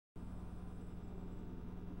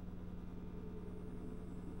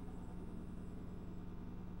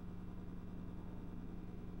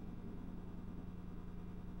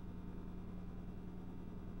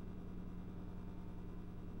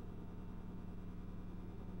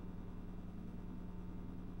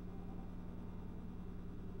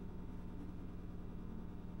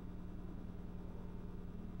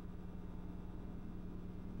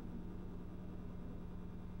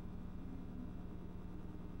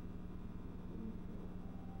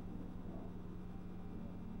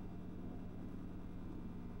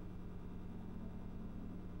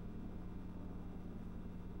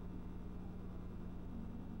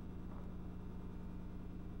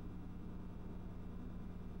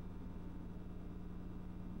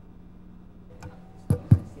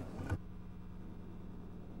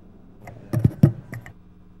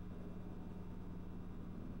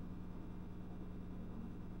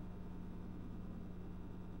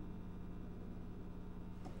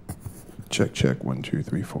Check, check. 1, 2,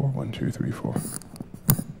 3, 4. 1, 2, 3, 4.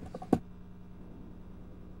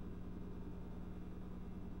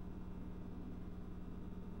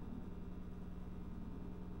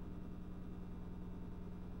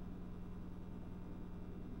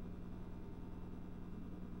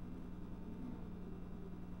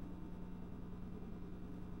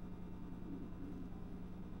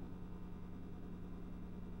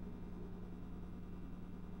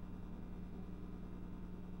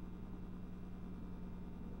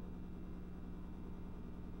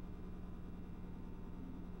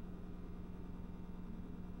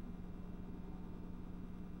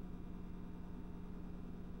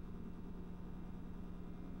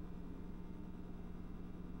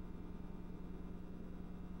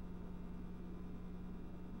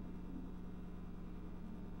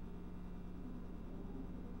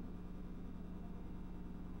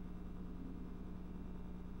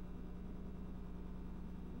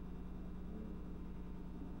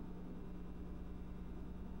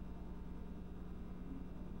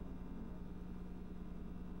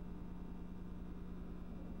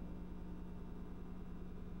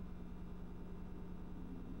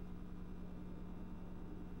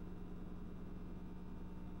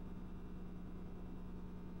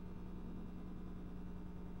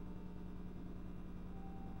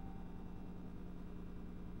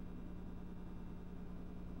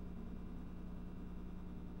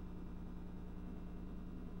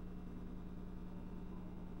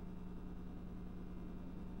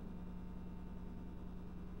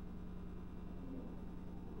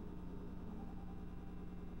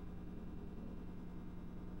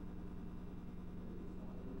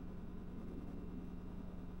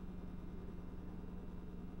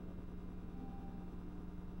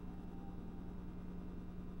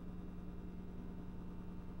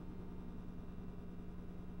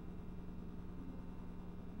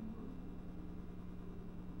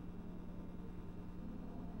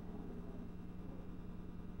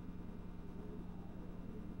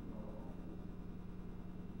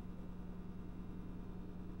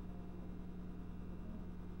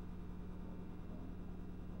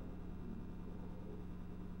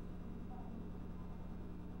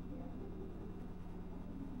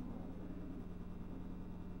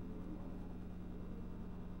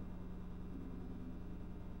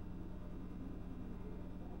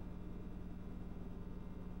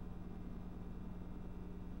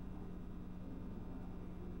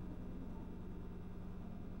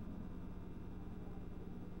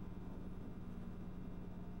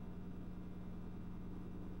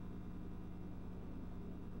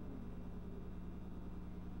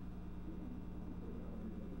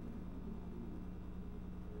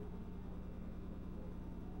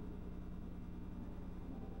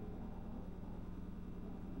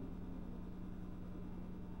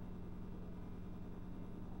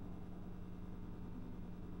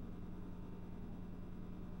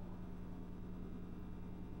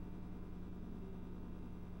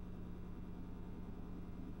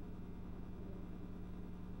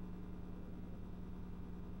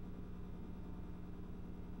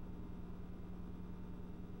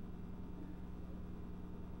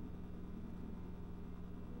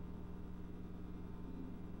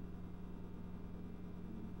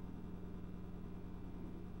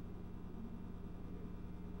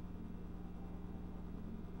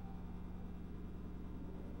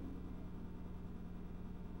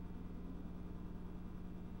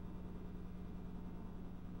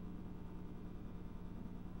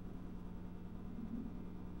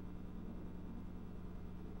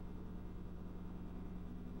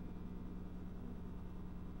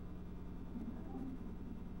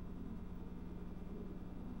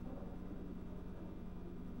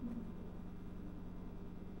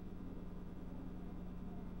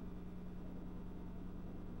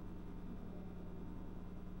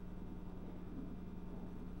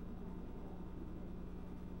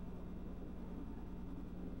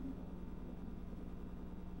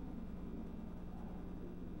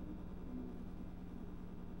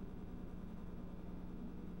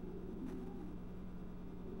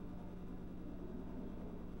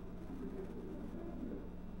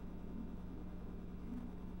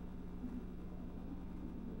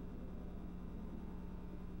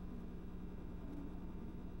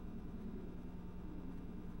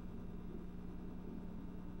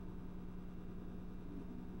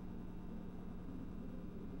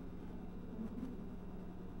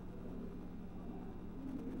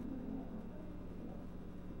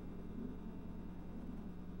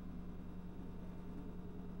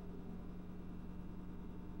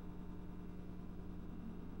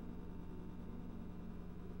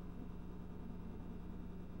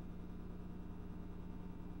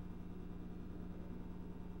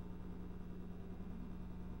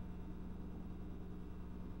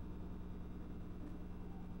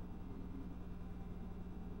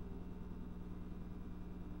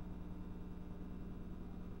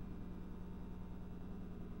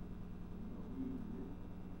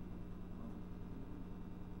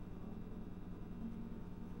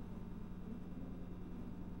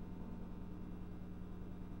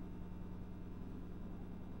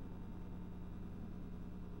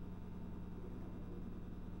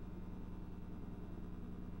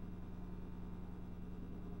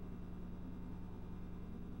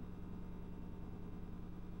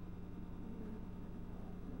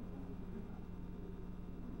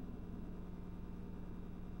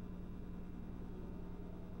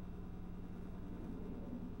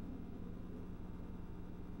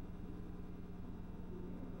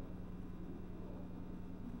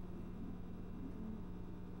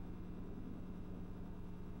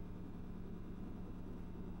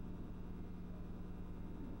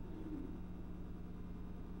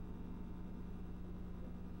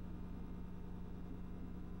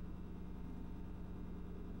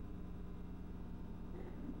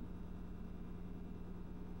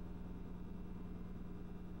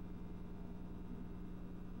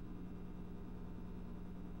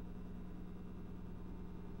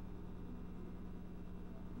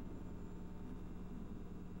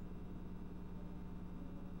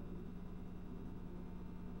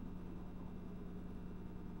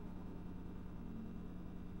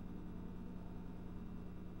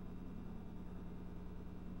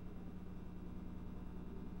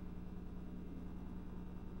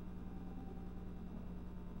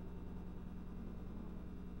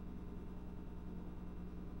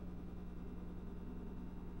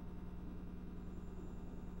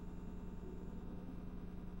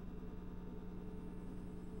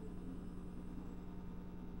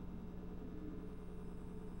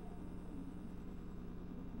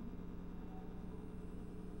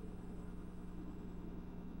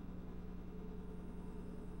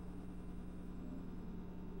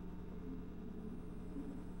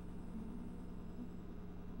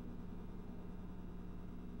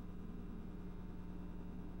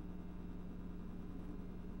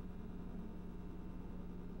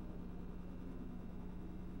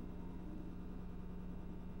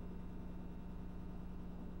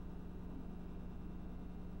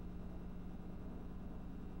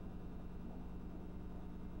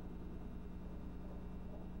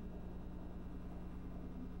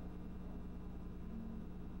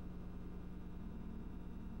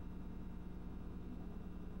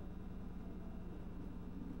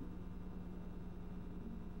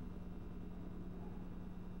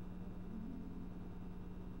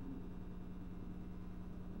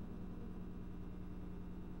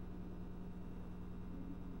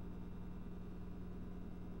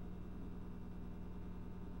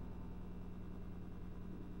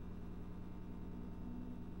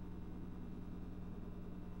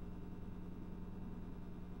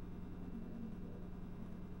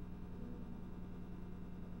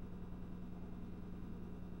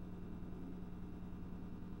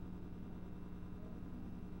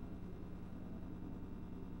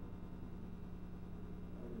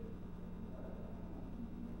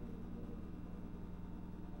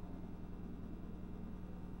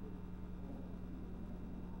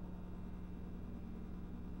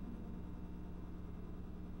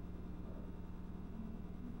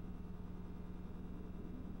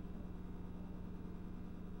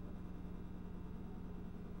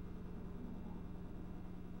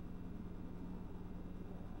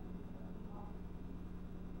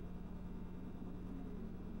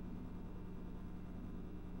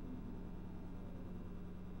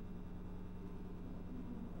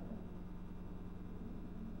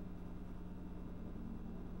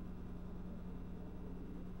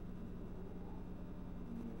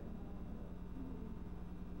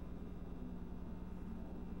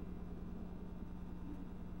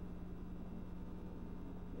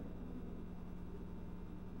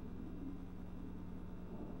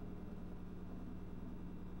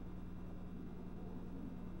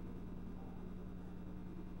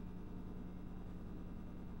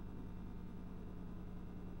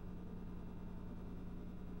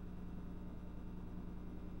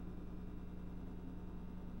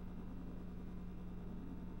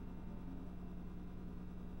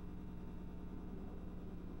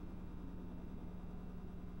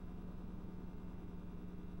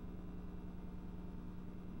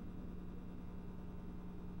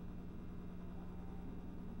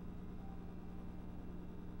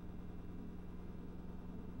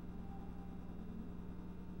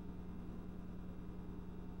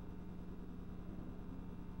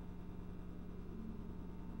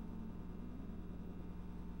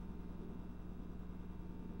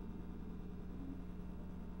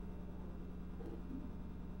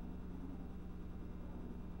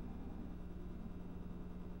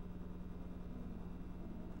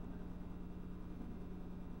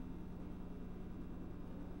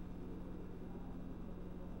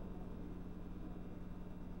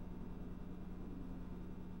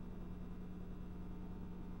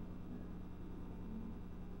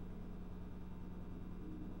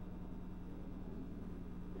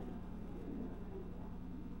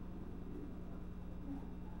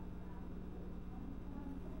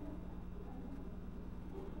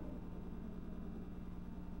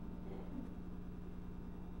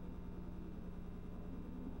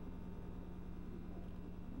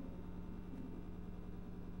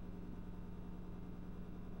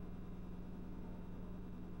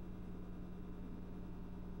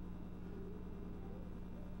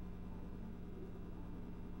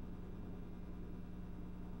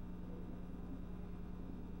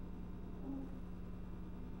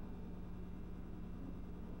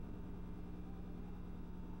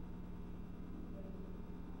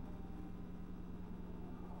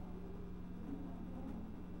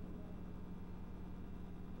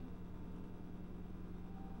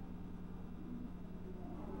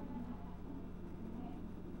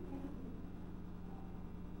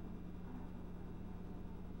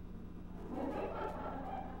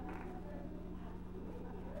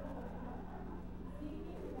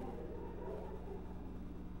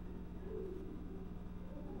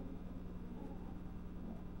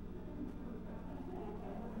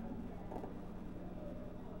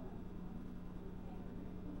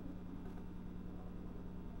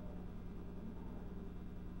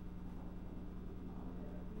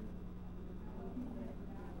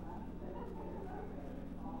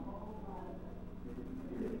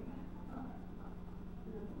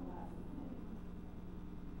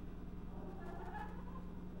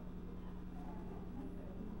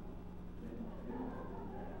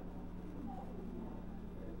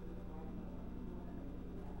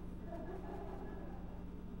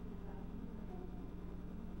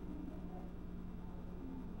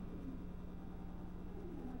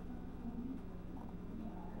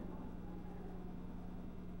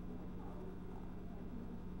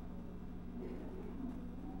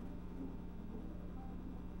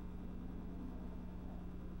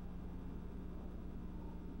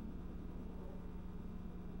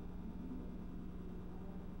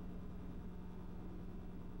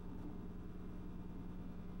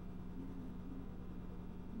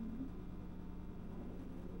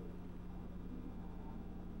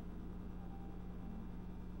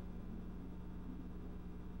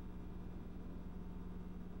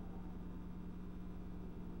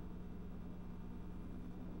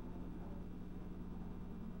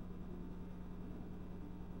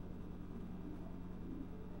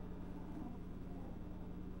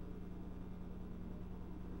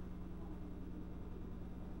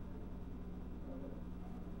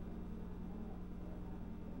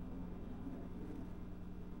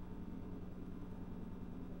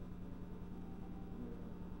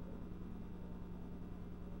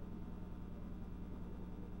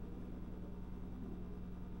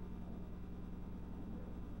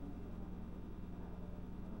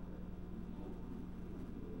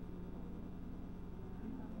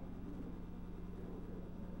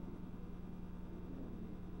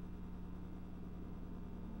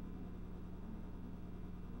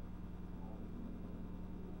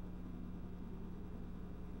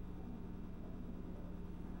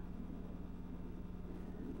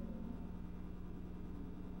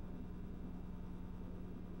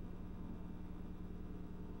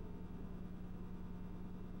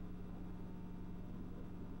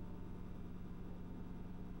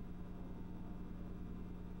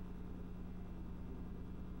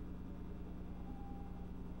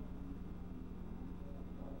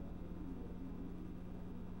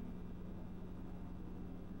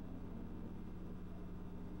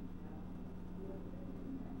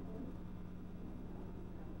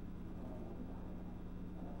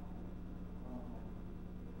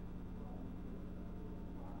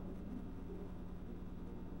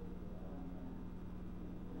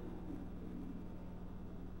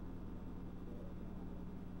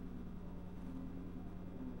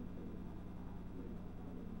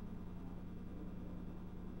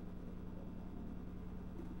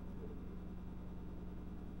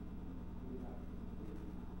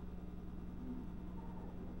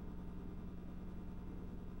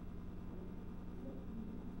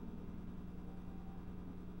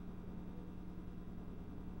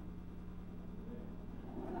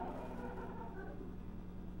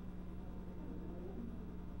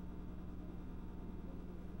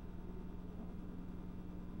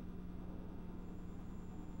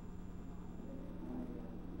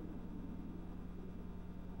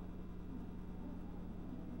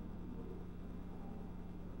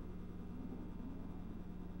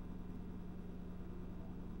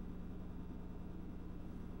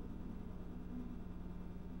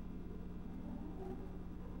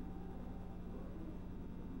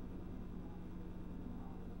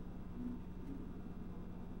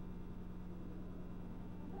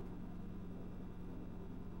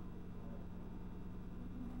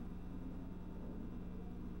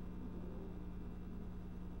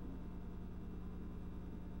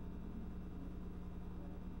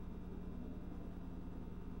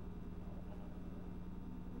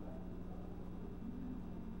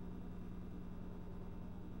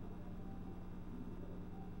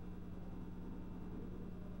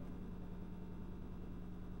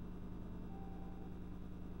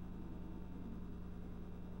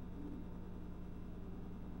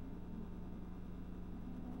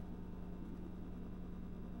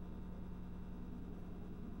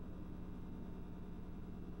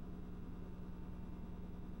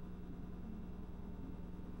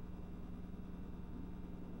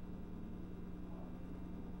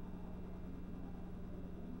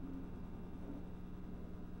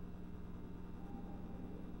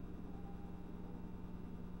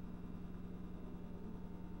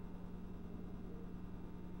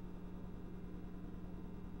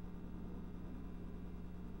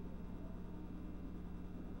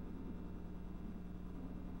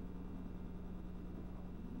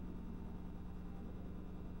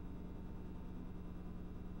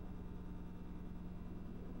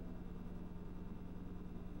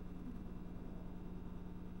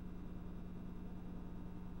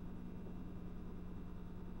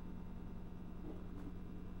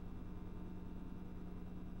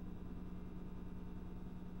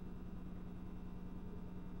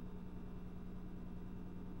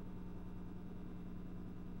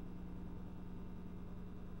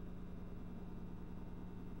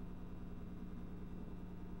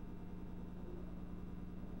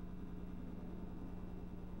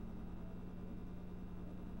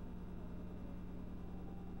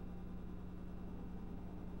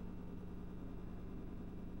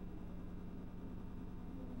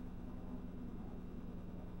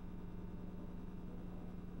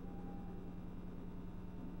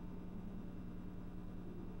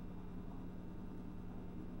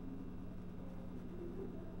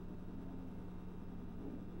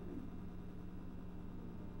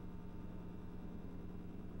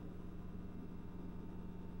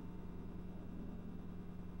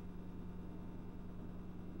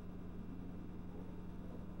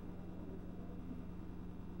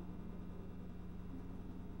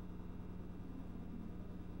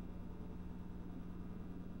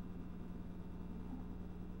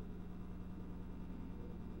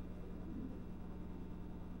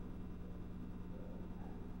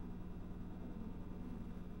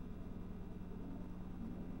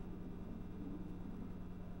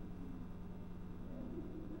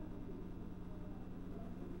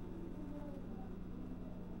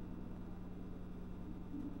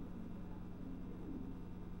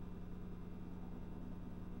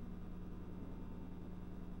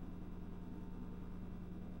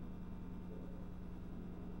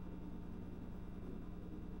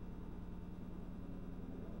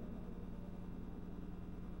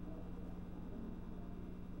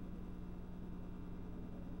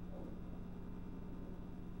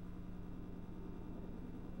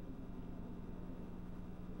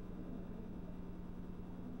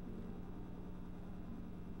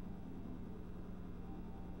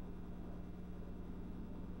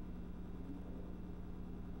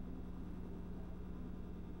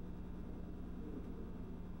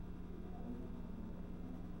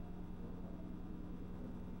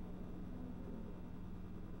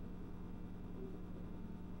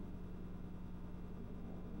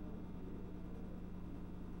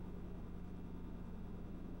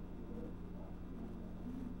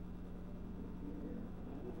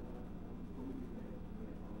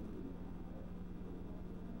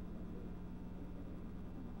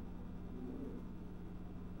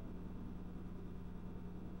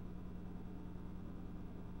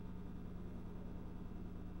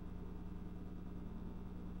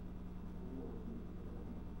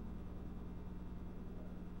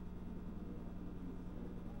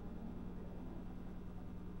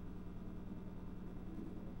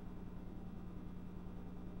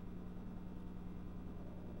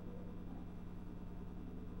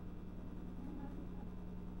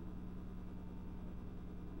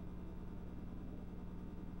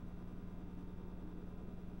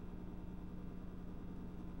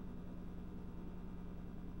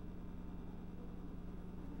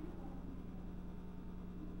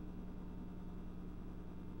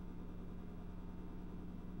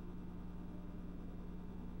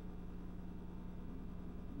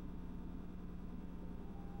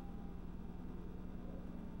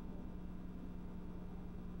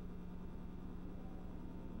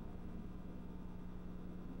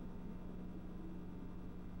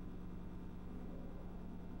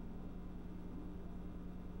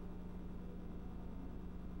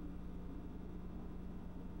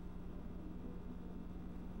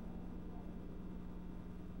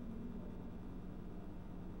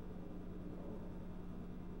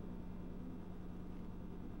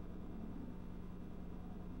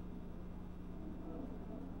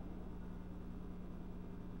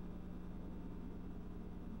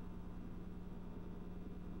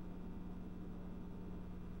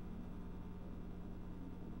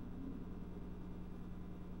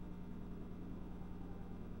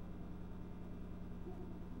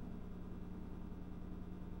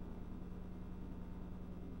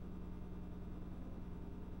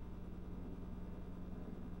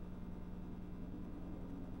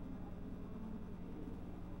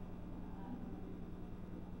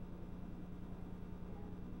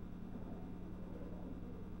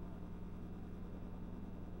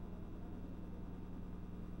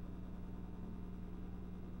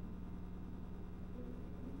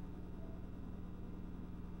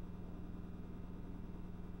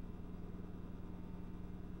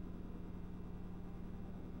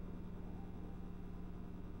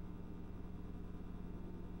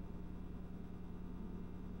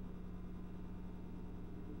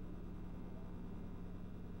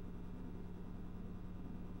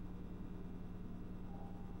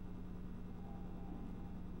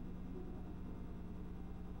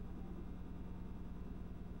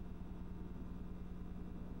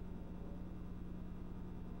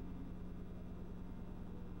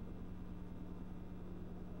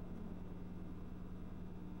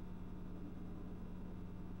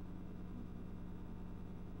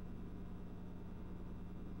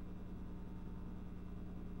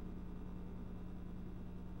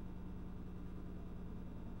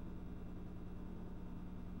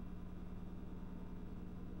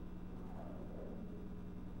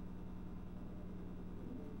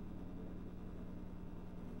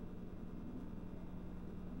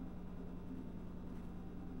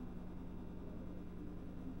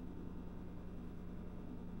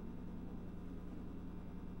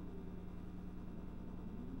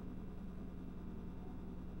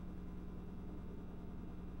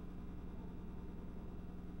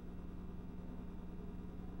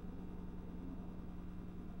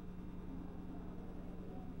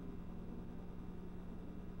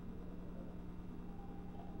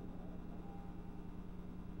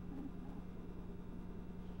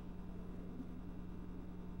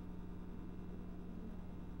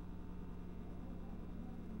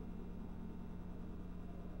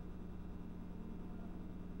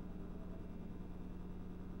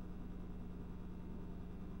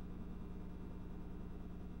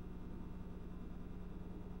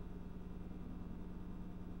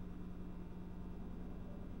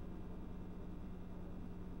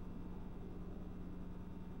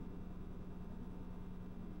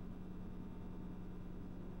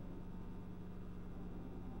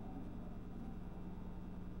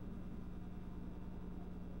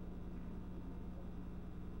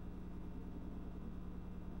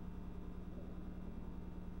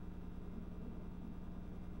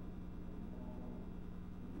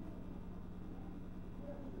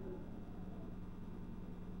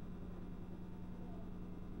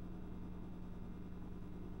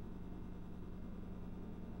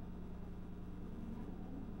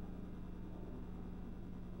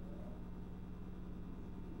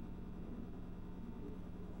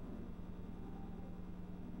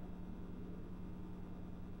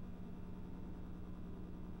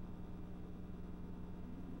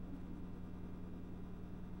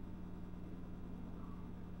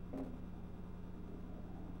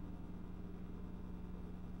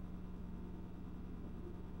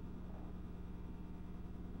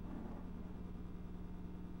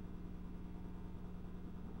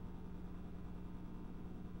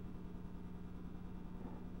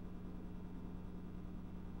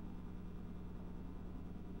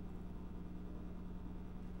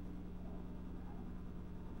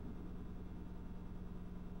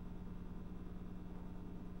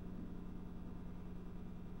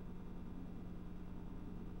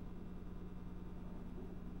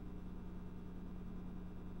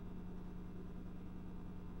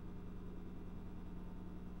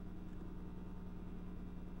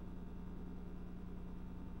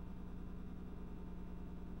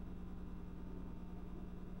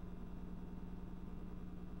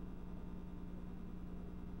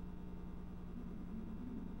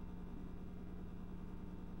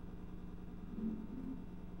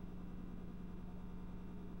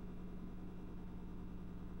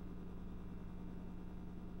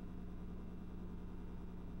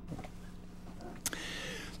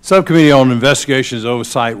 Subcommittee on Investigations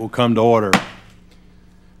Oversight will come to order.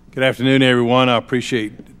 Good afternoon, everyone. I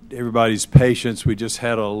appreciate everybody's patience. We just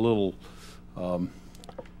had a little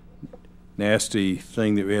nasty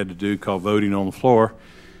thing that we had to do called voting on the floor.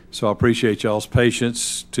 So I appreciate y'all's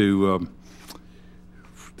patience to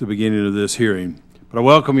the beginning of this hearing. But I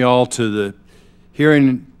welcome y'all to the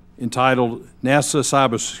hearing entitled NASA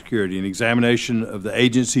Cybersecurity, an examination of the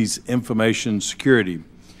agency's information security.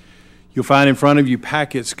 You'll find in front of you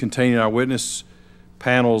packets containing our witness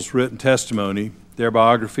panel's written testimony, their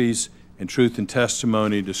biographies, and truth and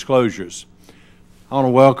testimony disclosures. I want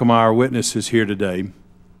to welcome our witnesses here today.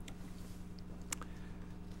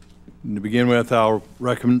 And to begin with, I'll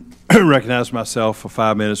recognize myself for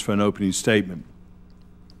 5 minutes for an opening statement.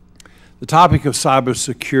 The topic of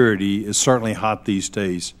cybersecurity is certainly hot these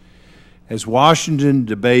days. As Washington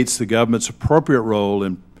debates the government's appropriate role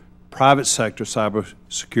in private sector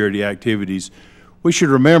cybersecurity activities, we should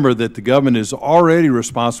remember that the government is already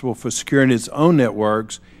responsible for securing its own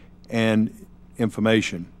networks and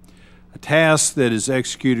information, a task that is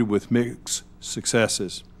executed with mixed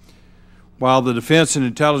successes. While the defense and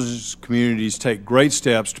intelligence communities take great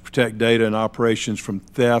steps to protect data and operations from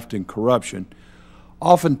theft and corruption,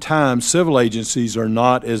 oftentimes civil agencies are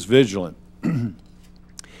not as vigilant. In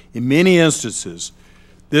many instances,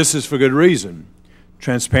 this is for good reason.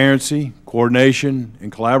 Transparency, coordination,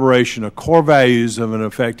 and collaboration are core values of an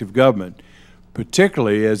effective government,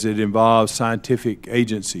 particularly as it involves scientific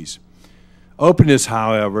agencies. Openness,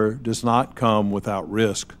 however, does not come without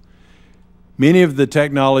risk. Many of the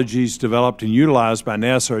technologies developed and utilized by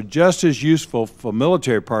NASA are just as useful for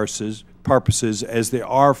military purposes as they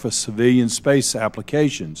are for civilian space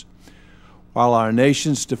applications. While our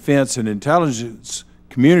nation's defense and intelligence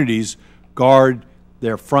communities guard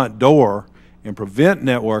their front door and prevent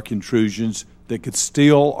network intrusions that could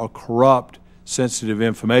steal or corrupt sensitive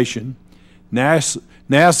information,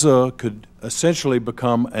 NASA could essentially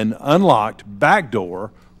become an unlocked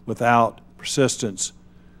backdoor without persistent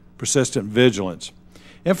vigilance.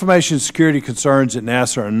 Information security concerns at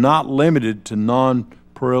NASA are not limited to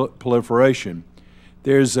non-proliferation.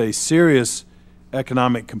 There's a serious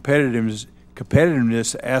economic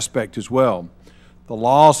competitiveness aspect as well. The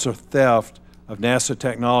loss or theft of NASA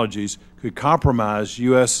technologies could compromise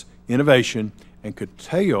U.S. innovation and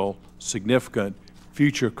curtail significant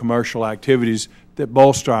future commercial activities that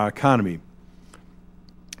bolster our economy.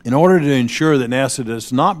 In order to ensure that NASA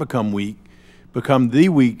does not become the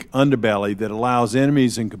weak underbelly that allows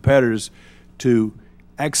enemies and competitors to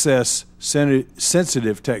access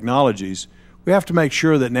sensitive technologies, we have to make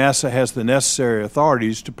sure that NASA has the necessary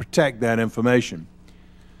authorities to protect that information.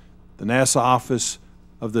 The NASA Office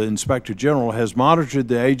of the Inspector General has monitored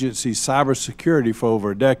the agency's cybersecurity for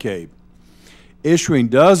over a decade, issuing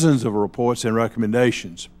dozens of reports and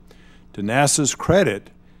recommendations. To NASA's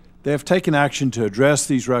credit, they have taken action to address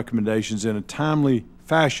these recommendations in a timely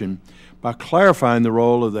fashion by clarifying the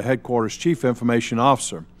role of the Headquarters Chief Information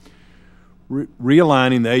Officer,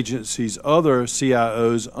 realigning the agency's other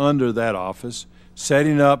CIOs under that office,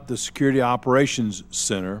 setting up the Security Operations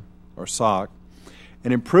Center, or SOC,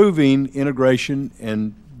 and improving integration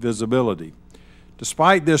and visibility.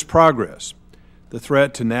 Despite this progress, the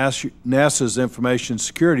threat to NASA's information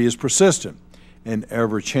security is persistent and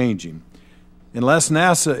ever-changing. Unless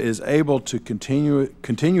NASA is able to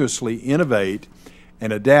continuously innovate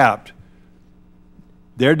and adapt,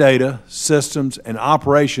 their data, systems, and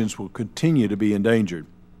operations will continue to be endangered.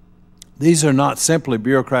 These are not simply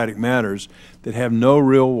bureaucratic matters that have no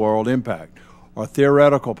real-world impact or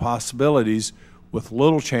theoretical possibilities with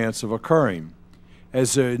little chance of occurring.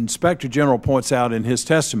 As the Inspector General points out in his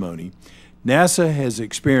testimony, NASA has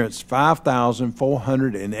experienced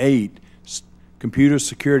 5,408 computer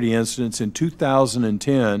security incidents in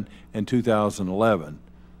 2010 and 2011.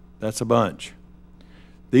 That's a bunch.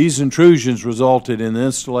 These intrusions resulted in the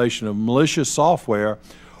installation of malicious software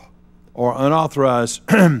or unauthorized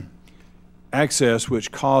access,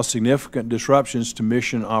 which caused significant disruptions to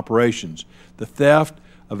mission operations, the theft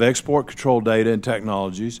of export control data and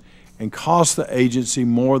technologies, and cost the agency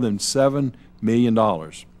more than $7 million.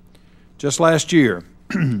 Just last year,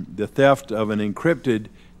 the theft of an encrypted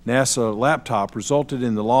NASA laptop resulted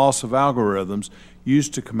in the loss of algorithms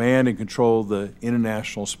used to command and control the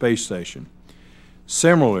International Space Station.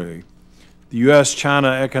 Similarly, the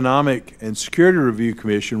U.S.-China Economic and Security Review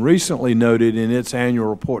Commission recently noted in its annual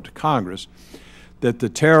report to Congress that the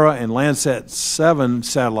Terra and Landsat 7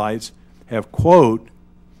 satellites have, quote,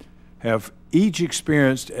 have each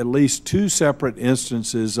experienced at least 2 separate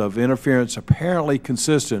instances of interference apparently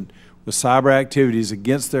consistent with cyber activities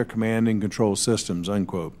against their command and control systems,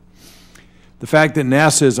 unquote. The fact that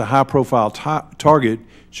NASA is a high-profile target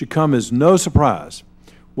should come as no surprise.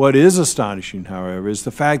 What is astonishing, however, is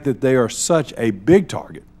the fact that they are such a big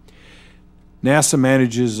target. NASA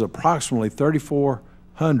manages approximately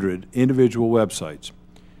 3,400 individual websites.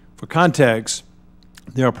 For context,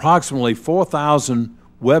 there are approximately 4,000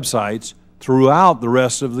 websites throughout the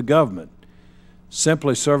rest of the government.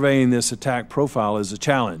 Simply surveying this attack profile is a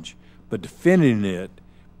challenge, but defending it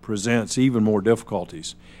presents even more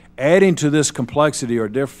difficulties. Adding to this complexity are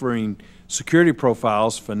differing security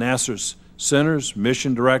profiles for NASA's centers,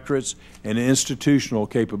 mission directorates, and institutional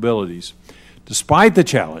capabilities. Despite the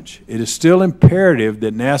challenge, it is still imperative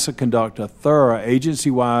that NASA conduct a thorough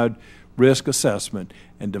agency-wide risk assessment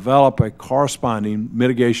and develop a corresponding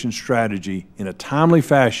mitigation strategy in a timely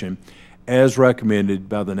fashion as recommended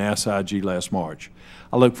by the NASA IG last March.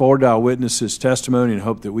 I look forward to our witnesses' testimony and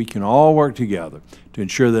hope that we can all work together to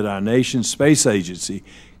ensure that our nation's space agency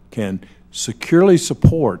can securely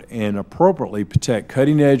support and appropriately protect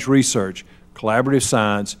cutting-edge research, collaborative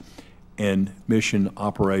science, and mission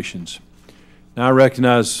operations. Now I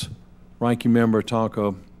recognize Ranking Member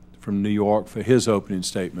Tonko from New York for his opening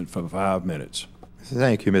statement for 5 minutes.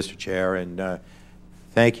 Thank you, Mr. Chair, and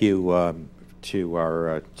thank you to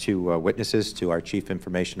our two witnesses, to our Chief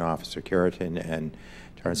Information Officer, Curitin, and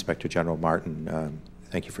to our Inspector General Martin.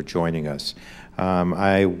 Thank you for joining us.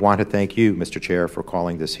 I want to thank you, Mr. Chair, for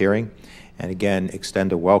calling this hearing, and again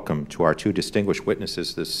extend a welcome to our two distinguished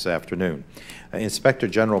witnesses this afternoon. Inspector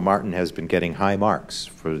General Martin has been getting high marks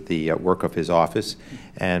for the work of his office,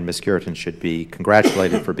 and Ms. Curitin should be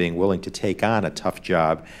congratulated for being willing to take on a tough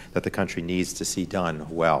job that the country needs to see done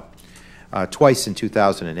well. Twice in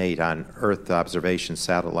 2008 on Earth observation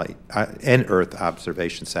satellite,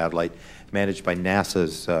 managed by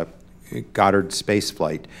NASA's Goddard Space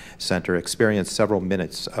Flight Center experienced several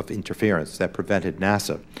minutes of interference that prevented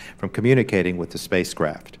NASA from communicating with the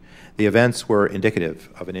spacecraft. The events were indicative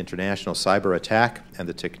of an international cyber attack, and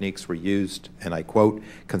the techniques were used, and I quote,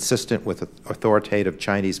 consistent with authoritative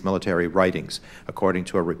Chinese military writings, according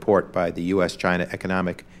to a report by the U.S.-China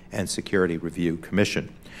Economic and Security Review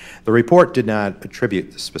Commission. The report did not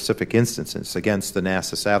attribute the specific instances against the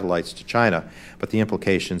NASA satellites to China, but the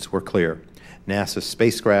implications were clear. NASA's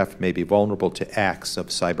spacecraft may be vulnerable to acts of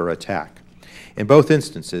cyber attack. In both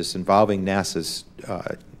instances involving NASA's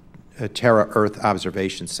Terra Earth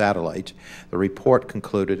observation satellite, the report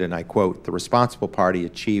concluded, and I quote, the responsible party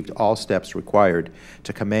achieved all steps required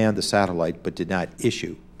to command the satellite but did not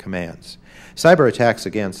issue commands. Cyber attacks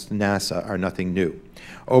against NASA are nothing new.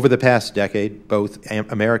 Over the past decade, both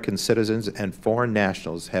American citizens and foreign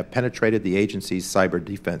nationals have penetrated the agency's cyber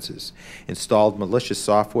defenses, installed malicious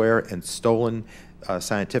software, and stolen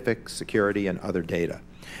scientific, security, and other data.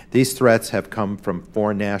 These threats have come from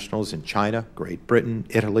foreign nationals in China, Great Britain,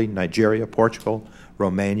 Italy, Nigeria, Portugal,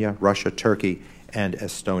 Romania, Russia, Turkey, and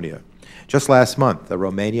Estonia. Just last month, a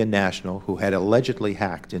Romanian national who had allegedly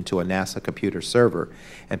hacked into a NASA computer server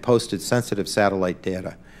and posted sensitive satellite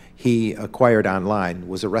data he acquired online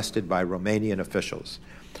was arrested by Romanian officials.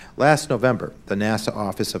 Last November, the NASA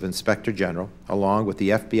Office of Inspector General, along with the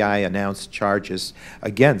FBI, announced charges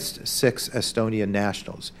against 6 Estonian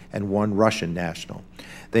nationals and 1 Russian national.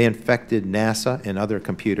 They infected NASA and other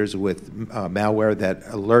computers with malware that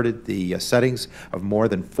alerted the settings of more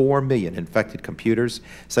than 4 million infected computers,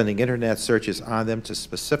 sending Internet searches on them to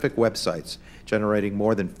specific websites, generating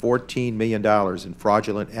more than $14 million in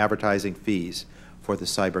fraudulent advertising fees for the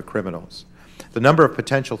cyber criminals. The number of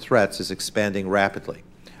potential threats is expanding rapidly.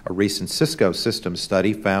 A recent Cisco Systems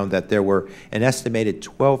study found that there were an estimated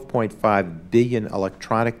 12.5 billion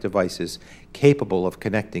electronic devices capable of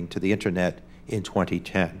connecting to the Internet in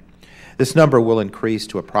 2010. This number will increase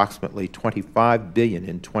to approximately 25 billion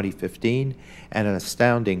in 2015 and an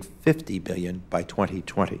astounding 50 billion by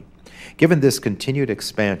 2020. Given this continued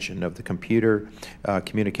expansion of the computer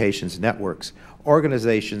communications networks,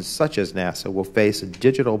 organizations such as NASA will face a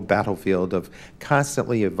digital battlefield of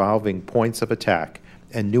constantly evolving points of attack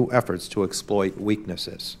and new efforts to exploit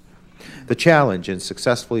weaknesses. The challenge in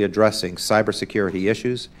successfully addressing cybersecurity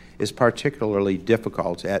issues is particularly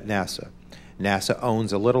difficult at NASA. NASA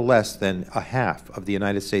owns a little less than a half of the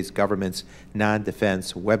United States government's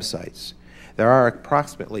non-defense websites. There are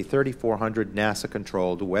approximately 3,400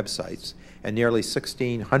 NASA-controlled websites, and nearly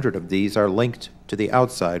 1,600 of these are linked to the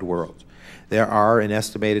outside world. There are an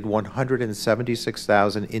estimated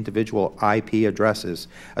 176,000 individual IP addresses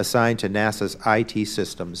assigned to NASA's IT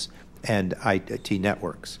systems and IT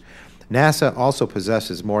networks. NASA also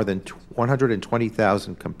possesses more than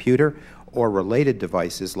 120,000 computer or related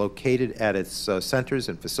devices located at its centers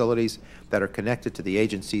and facilities that are connected to the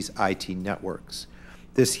agency's IT networks.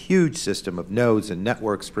 This huge system of nodes and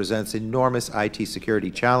networks presents enormous IT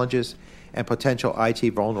security challenges and potential IT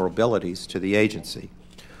vulnerabilities to the agency.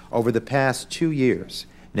 Over the past 2 years,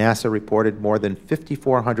 NASA reported more than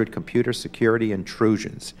 5,400 computer security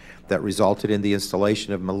intrusions that resulted in the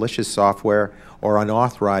installation of malicious software or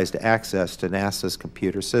unauthorized access to NASA's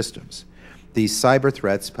computer systems. These cyber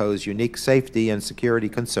threats pose unique safety and security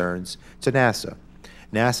concerns to NASA.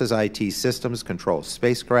 NASA's IT systems control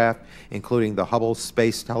spacecraft, including the Hubble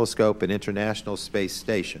Space Telescope and International Space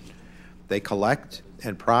Station. They collect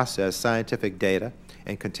and process scientific data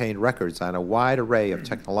and contain records on a wide array of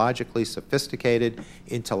technologically sophisticated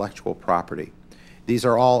intellectual property. These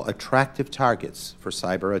are all attractive targets for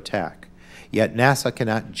cyber attack. Yet NASA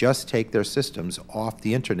cannot just take their systems off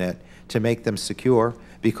the Internet to make them secure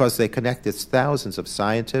because they connect its thousands of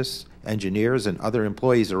scientists, engineers, and other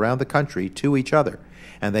employees around the country to each other,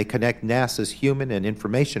 and they connect NASA's human and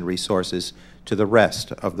information resources to the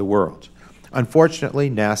rest of the world. Unfortunately,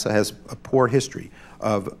 NASA has a poor history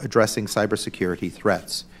of addressing cybersecurity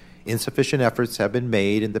threats. Insufficient efforts have been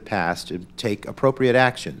made in the past to take appropriate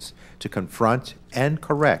actions to confront and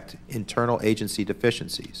correct internal agency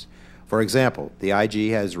deficiencies. For example, the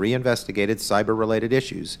IG has reinvestigated cyber-related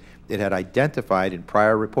issues it had identified in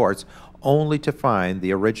prior reports only to find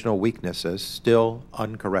the original weaknesses still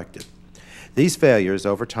uncorrected. These failures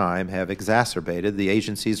over time have exacerbated the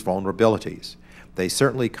agency's vulnerabilities. They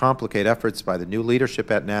certainly complicate efforts by the new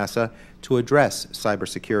leadership at NASA to address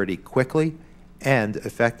cybersecurity quickly and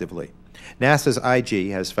effectively. NASA's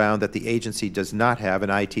IG has found that the agency does not have an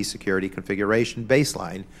IT security configuration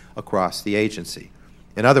baseline across the agency.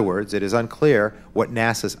 In other words, it is unclear what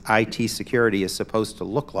NASA's IT security is supposed to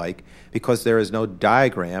look like because there is no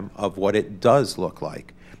diagram of what it does look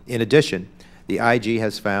like. In addition, the IG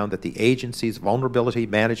has found that the agency's vulnerability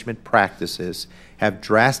management practices have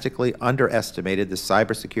drastically underestimated the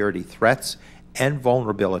cybersecurity threats and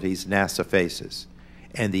vulnerabilities NASA faces,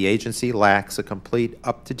 and the agency lacks a complete,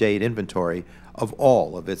 up-to-date inventory of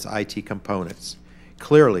all of its IT components.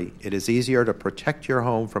 Clearly, it is easier to protect your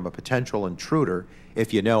home from a potential intruder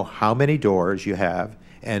if you know how many doors you have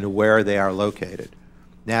and where they are located.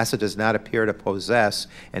 NASA does not appear to possess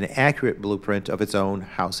an accurate blueprint of its own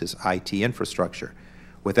house's IT infrastructure.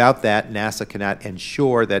 Without that, NASA cannot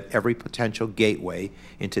ensure that every potential gateway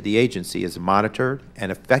into the agency is monitored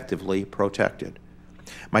and effectively protected.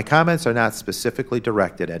 My comments are not specifically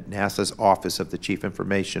directed at NASA's Office of the Chief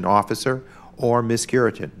Information Officer or Ms.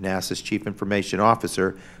 Curitin, NASA's Chief Information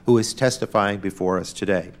Officer, who is testifying before us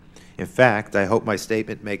today. In fact, I hope my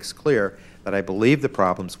statement makes clear that I believe the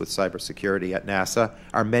problems with cybersecurity at NASA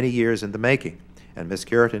are many years in the making, and Ms.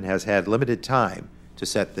 Curitin has had limited time to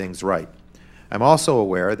set things right. I'm also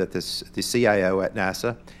aware that the CIO at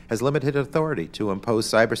NASA has limited authority to impose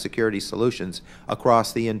cybersecurity solutions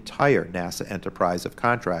across the entire NASA enterprise of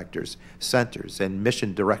contractors, centers, and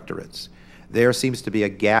mission directorates. There seems to be a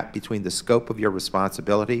gap between the scope of your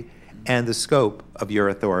responsibility and the scope of your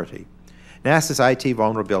authority. NASA's IT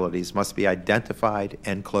vulnerabilities must be identified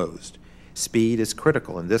and closed. Speed is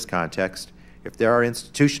critical in this context. If there are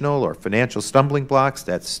institutional or financial stumbling blocks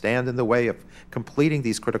that stand in the way of completing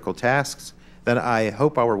these critical tasks, then I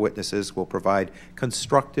hope our witnesses will provide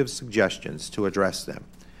constructive suggestions to address them.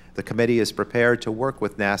 The committee is prepared to work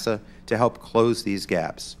with NASA to help close these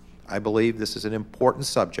gaps. I believe this is an important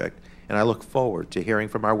subject, and I look forward to hearing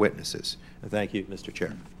from our witnesses. And thank you, Mr.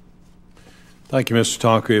 Chair. Thank you, Mr.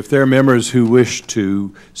 Tonka. If there are members who wish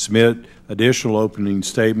to submit additional opening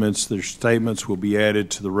statements, their statements will be added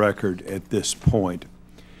to the record at this point.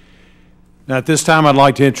 Now, at this time, I'd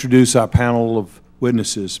like to introduce our panel of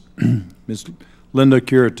witnesses. Ms. Linda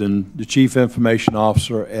Curitin, the Chief Information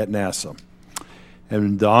Officer at NASA,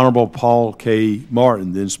 and the Honorable Paul K.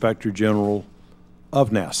 Martin, the Inspector General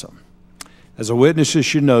of NASA. As our witnesses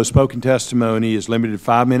should know, spoken testimony is limited to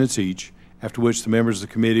 5 minutes each, after which the members of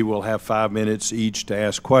the committee will have 5 minutes each to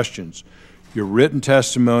ask questions. Your written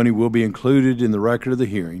testimony will be included in the record of the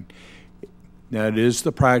hearing. Now, it is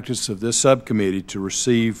the practice of this subcommittee to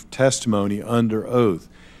receive testimony under oath.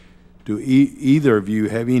 Do either of you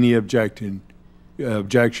have any objections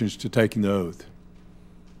to taking the oath?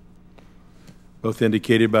 Both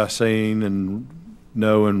indicated by saying and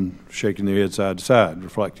no and shaking their head side to side,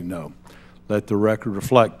 reflecting no. Let the record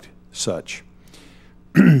reflect such.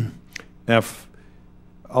 Now, if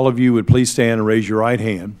all of you would please stand and raise your right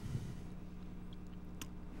hand.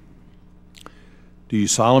 Do you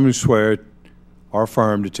solemnly swear or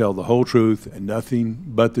affirm to tell the whole truth and nothing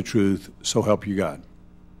but the truth, so help you God?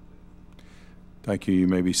 Thank you. You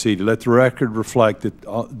may be seated. Let the record reflect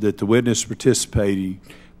that the witness participating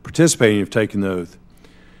have taken the oath.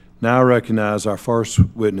 Now I recognize our first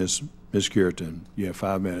witness, Ms. Cureton. You have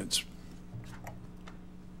 5 minutes.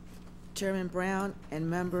 Chairman Brown and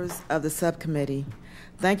members of the subcommittee,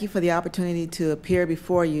 thank you for the opportunity to appear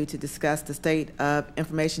before you to discuss the state of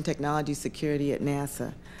information technology security at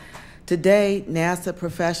NASA. Today, NASA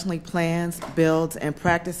professionally plans, builds, and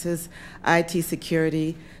practices IT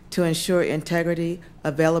security to ensure integrity,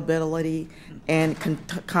 availability, and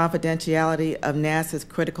confidentiality of NASA's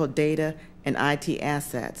critical data and IT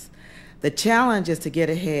assets. The challenge is to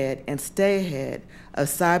get ahead and stay ahead of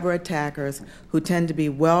cyber attackers who tend to be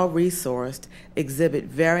well-resourced, exhibit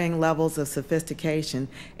varying levels of sophistication,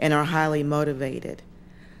 and are highly motivated.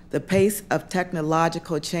 The pace of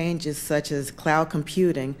technological changes such as cloud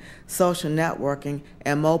computing, social networking,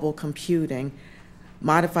 and mobile computing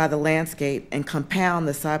modify the landscape and compound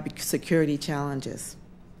the cybersecurity challenges.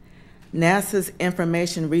 NASA's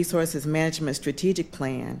Information Resources Management Strategic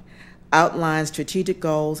Plan outlines strategic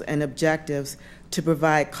goals and objectives to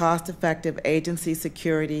provide cost-effective agency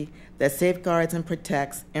security that safeguards and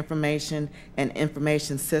protects information and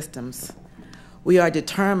information systems. We are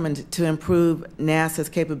determined to improve NASA's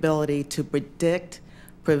capability to predict,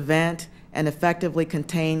 prevent, and effectively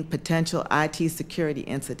contain potential IT security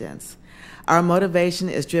incidents. Our motivation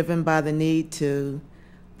is driven by the need to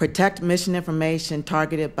protect mission information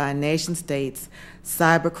targeted by nation-states,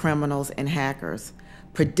 cyber criminals, and hackers,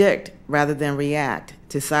 predict rather than react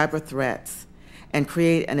to cyber threats, and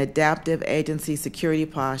create an adaptive agency security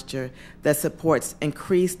posture that supports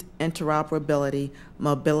increased interoperability,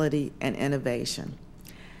 mobility, and innovation.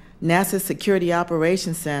 NASA's Security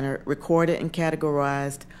Operations Center recorded and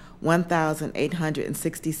categorized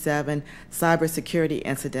 1,867 cybersecurity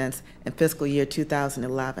incidents in fiscal year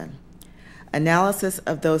 2011. Analysis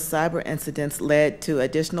of those cyber incidents led to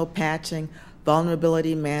additional patching,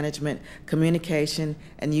 vulnerability management, communication,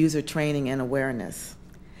 and user training and awareness.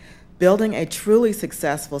 Building a truly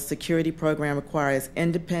successful security program requires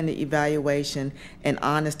independent evaluation and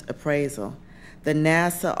honest appraisal. The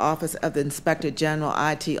NASA Office of the Inspector General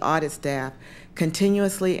IT audit staff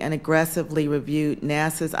continuously and aggressively reviewed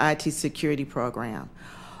NASA's IT security program.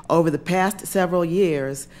 Over the past several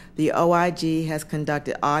years, the OIG has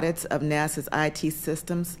conducted audits of NASA's IT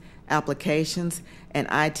systems, applications, and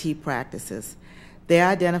IT practices. They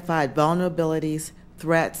identified vulnerabilities,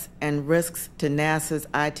 threats, and risks to NASA's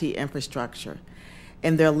IT infrastructure.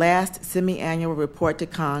 In their last semi-annual report to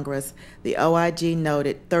Congress, the OIG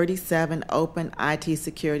noted 37 open IT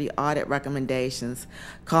security audit recommendations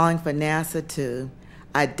calling for NASA to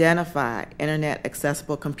identify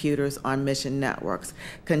Internet-accessible computers on mission networks,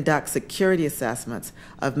 conduct security assessments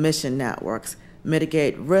of mission networks,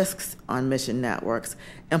 mitigate risks on mission networks,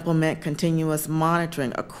 implement continuous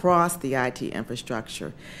monitoring across the IT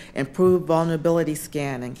infrastructure, improve vulnerability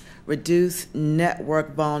scanning, reduce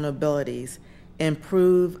network vulnerabilities,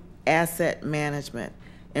 improve asset management,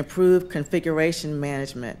 improve configuration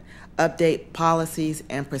management, update policies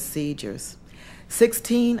and procedures.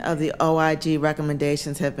 16 of the OIG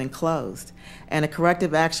recommendations have been closed, and a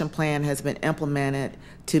corrective action plan has been implemented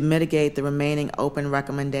to mitigate the remaining open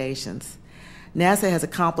recommendations. NASA has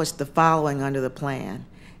accomplished the following under the plan: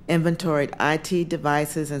 inventoried IT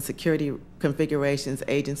devices and security configurations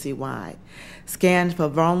agency-wide, scanned for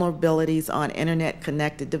vulnerabilities on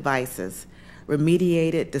Internet-connected devices,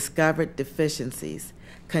 remediated discovered deficiencies,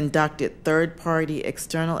 conducted third-party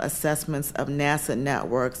external assessments of NASA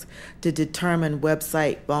networks to determine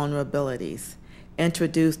website vulnerabilities,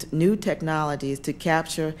 introduced new technologies to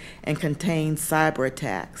capture and contain cyber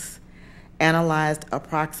attacks, analyzed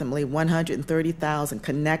approximately 130,000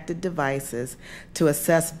 connected devices to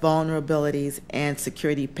assess vulnerabilities and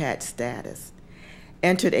security patch status,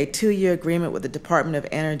 entered a 2-year agreement with the Department of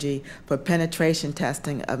Energy for penetration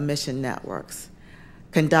testing of mission networks,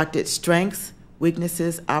 conducted strengths,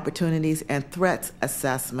 weaknesses, opportunities, and threats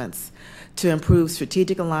assessments to improve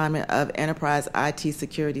strategic alignment of enterprise IT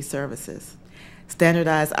security services,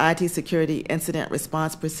 standardized IT security incident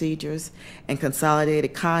response procedures, and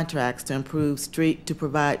consolidated contracts to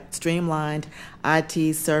provide streamlined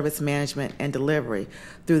IT service management and delivery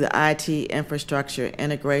through the IT Infrastructure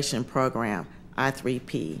Integration Program,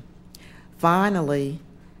 I3P. Finally,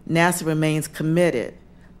 NASA remains committed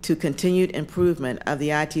to continued improvement of the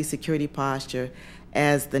IT security posture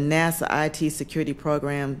as the NASA IT security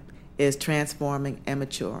program is transforming and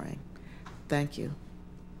maturing. Thank you.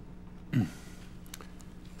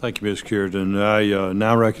 Thank you, Ms. Cureton. I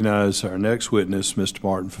now recognize our next witness, Mr.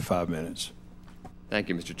 Martin, for 5 minutes. Thank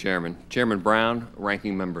you, Mr. Chairman. Chairman Brown,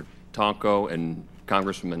 Ranking Member Tonko, and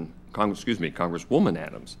Congresswoman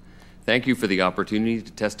Adams, thank you for the opportunity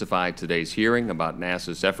to testify at today's hearing about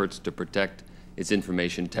NASA's efforts to protect its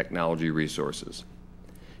information technology resources.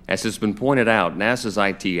 As has been pointed out, NASA's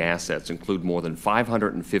IT assets include more than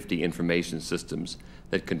 550 information systems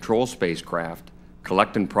that control spacecraft,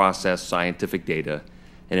 collect and process scientific data,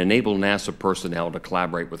 and enable NASA personnel to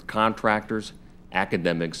collaborate with contractors,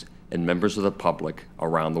 academics, and members of the public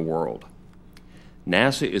around the world.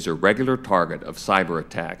 NASA is a regular target of cyber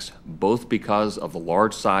attacks, both because of the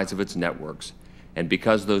large size of its networks and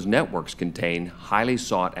because those networks contain highly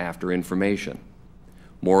sought-after information.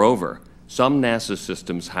 Moreover, some NASA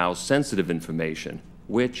systems house sensitive information,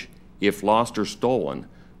 which, if lost or stolen,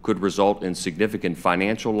 could result in significant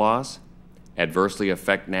financial loss, adversely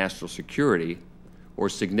affect national security, or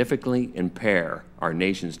significantly impair our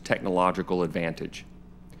nation's technological advantage.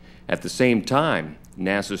 At the same time,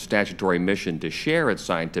 NASA's statutory mission to share its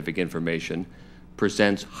scientific information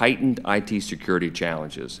presents heightened IT security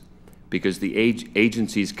challenges because the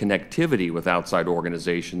agency's connectivity with outside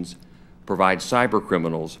organizations provides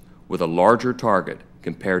cybercriminals with a larger target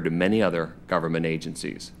compared to many other government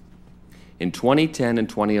agencies. In 2010 and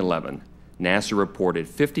 2011, NASA reported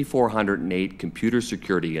 5,408 computer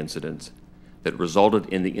security incidents that resulted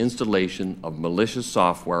in the installation of malicious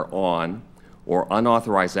software on or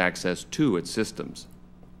unauthorized access to its systems.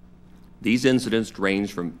 These incidents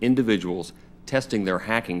range from individuals testing their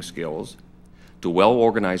hacking skills to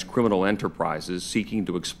well-organized criminal enterprises seeking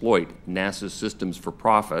to exploit NASA's systems for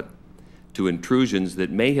profit, to intrusions that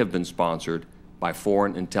may have been sponsored by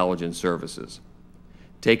foreign intelligence services.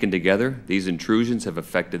 Taken together, these intrusions have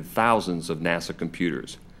affected thousands of NASA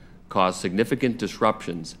computers, caused significant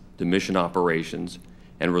disruptions to mission operations,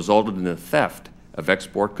 and resulted in the theft of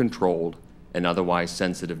export-controlled and otherwise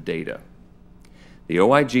sensitive data. The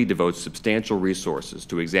OIG devotes substantial resources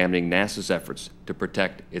to examining NASA's efforts to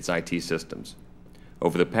protect its IT systems.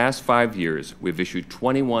 Over the past 5 years, we've issued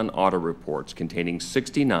 21 audit reports containing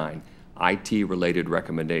 69 IT-related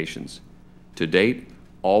recommendations. To date,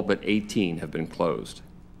 all but 18 have been closed.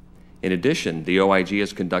 In addition, the OIG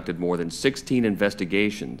has conducted more than 16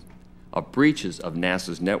 investigations of breaches of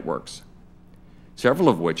NASA's networks, several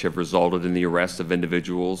of which have resulted in the arrest of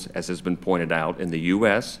individuals, as has been pointed out, in the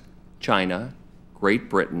U.S., China, Great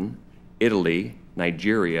Britain, Italy,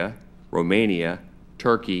 Nigeria, Romania,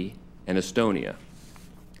 Turkey, and Estonia.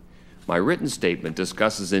 My written statement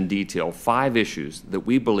discusses in detail 5 issues that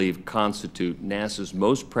we believe constitute NASA's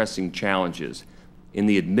most pressing challenges in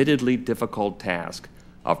the admittedly difficult task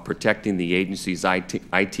of protecting the agency's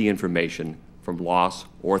IT information from loss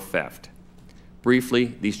or theft.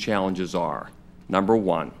 Briefly, these challenges are: number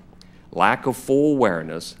 1, lack of full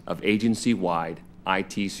awareness of agency-wide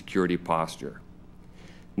IT security posture.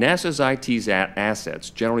 NASA's IT assets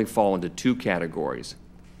generally fall into 2 categories: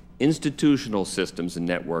 institutional systems and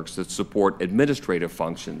networks that support administrative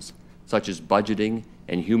functions, such as budgeting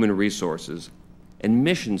and human resources, and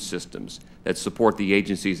mission systems that support the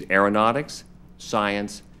agency's aeronautics,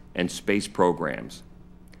 science, and space programs.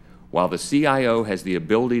 While the CIO has the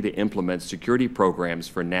ability to implement security programs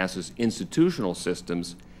for NASA's institutional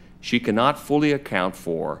systems, she cannot fully account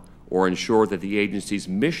for or ensure that the agency's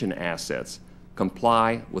mission assets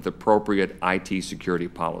comply with appropriate IT security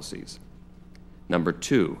policies. Number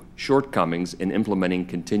 2, shortcomings in implementing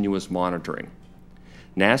continuous monitoring.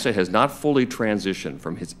 NASA has not fully transitioned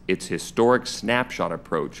from its historic snapshot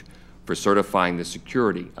approach for certifying the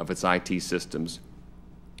security of its IT systems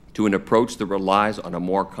to an approach that relies on a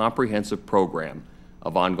more comprehensive program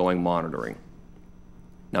of ongoing monitoring.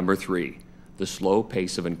 Number 3, the slow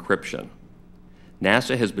pace of encryption.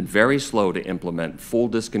 NASA has been very slow to implement full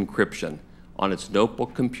disk encryption on its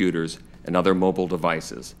notebook computers and other mobile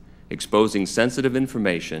devices, exposing sensitive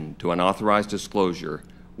information to unauthorized disclosure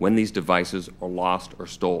when these devices are lost or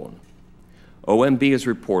stolen. OMB has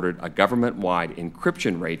reported a government-wide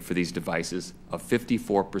encryption rate for these devices of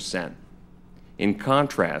 54%. In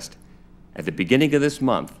contrast, at the beginning of this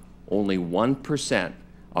month, only 1%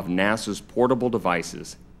 of NASA's portable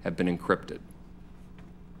devices have been encrypted.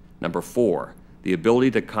 Number 4, the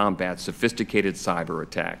ability to combat sophisticated cyber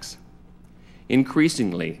attacks.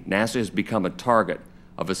 Increasingly, NASA has become a target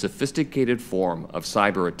of a sophisticated form of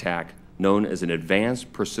cyber attack known as an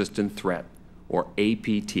Advanced Persistent Threat, or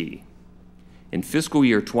APT. In fiscal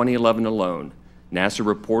year 2011 alone, NASA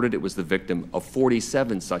reported it was the victim of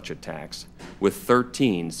 47 such attacks, with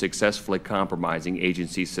 13 successfully compromising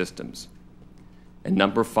agency systems. And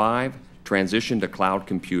number 5, transition to cloud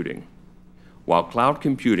computing. While cloud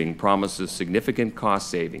computing promises significant cost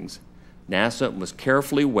savings, NASA must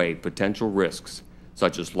carefully weigh potential risks,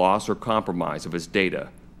 such as loss or compromise of its data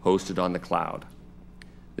hosted on the cloud.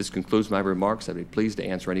 This concludes my remarks. I'd be pleased to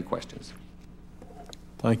answer any questions.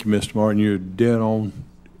 Thank you, Mr. Martin. You're dead on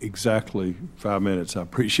exactly 5 minutes. I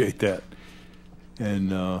appreciate that.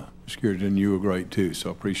 And Mr. Cureton, you were great too. So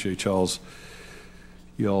I appreciate y'all's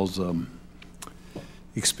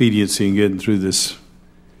expediency in getting through this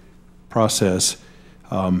process.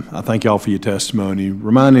 I thank y'all for your testimony.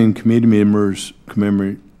 Reminding committee members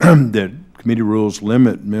that committee rules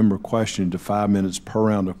limit member questions to 5 minutes per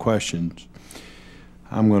round of questions.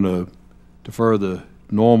 I'm going to defer the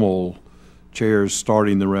normal chairs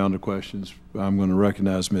starting the round of questions. I'm going to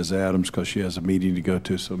recognize Ms. Adams because she has a meeting to go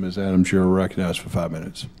to. So, Ms. Adams, you're recognized for 5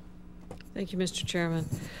 minutes. Thank you, Mr. Chairman.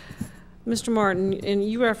 Mr. Martin, and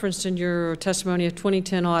you referenced in your testimony a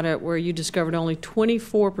 2010 audit where you discovered only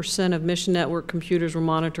 24% of Mission Network computers were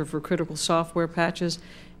monitored for critical software patches,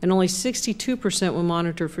 and only 62% were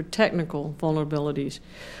monitored for technical vulnerabilities.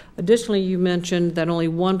 Additionally, you mentioned that only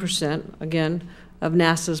 1%, again, of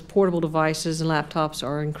NASA's portable devices and laptops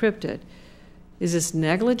are encrypted. Is this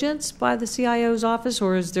negligence by the CIO's office,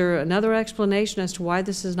 or is there another explanation as to why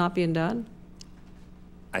this is not being done?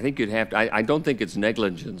 I think you'd have to, I don't think it's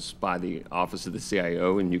negligence by the Office of the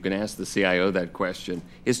CIO, and you can ask the CIO that question.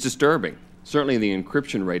 It's disturbing. Certainly the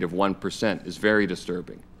encryption rate of 1% is very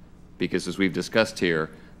disturbing because, as we've discussed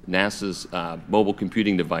here, NASA's mobile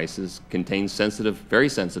computing devices contain sensitive, very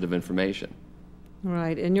sensitive information.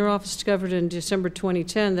 Right, and your office discovered in December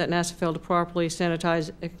 2010 that NASA failed to properly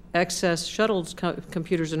sanitize excess shuttle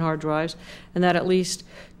computers and hard drives, and that at least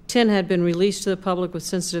 10 had been released to the public with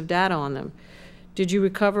sensitive data on them. Did you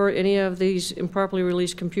recover any of these improperly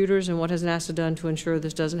released computers, and what has NASA done to ensure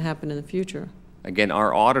this doesn't happen in the future? Again,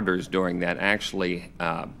 our auditors during that actually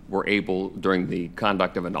were able, during the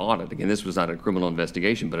conduct of an audit, again, this was not a criminal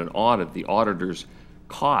investigation, but an audit, the auditors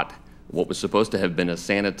caught what was supposed to have been a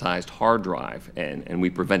sanitized hard drive, and we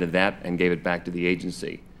prevented that and gave it back to the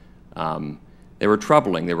agency. They were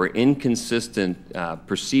troubling. There were inconsistent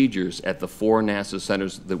procedures at the 4 NASA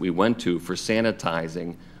centers that we went to for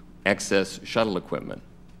sanitizing excess shuttle equipment,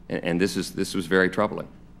 and this was very troubling.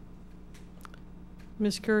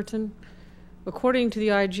 Ms. Cureton, according to the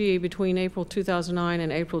IG, between April 2009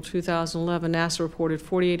 and April 2011, NASA reported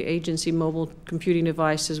 48 agency mobile computing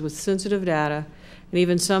devices with sensitive data, and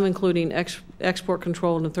even some including export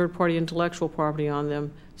control and third-party intellectual property on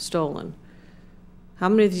them stolen. How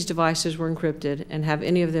many of these devices were encrypted, and have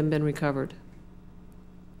any of them been recovered?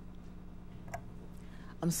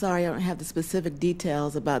 I'm sorry, I don't have the specific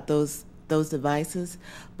details about those devices,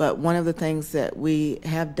 but one of the things that we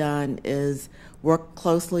have done is work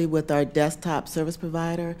closely with our desktop service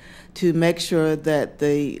provider to make sure that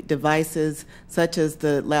the devices, such as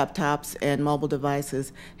the laptops and mobile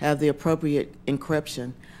devices, have the appropriate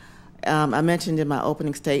encryption. I mentioned in my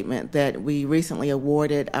opening statement that we recently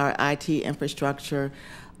awarded our IT infrastructure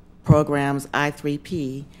programs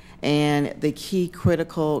I3P, and the key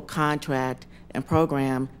critical contract and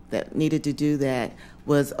program that needed to do that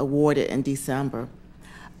was awarded in December.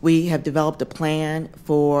 We have developed a plan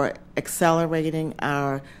for accelerating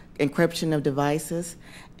our encryption of devices,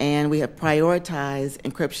 and we have prioritized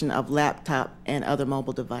encryption of laptop and other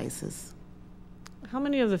mobile devices. How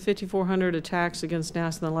many of the 5,400 attacks against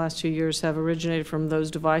NASA in the last 2 years have originated from those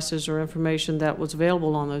devices or information that was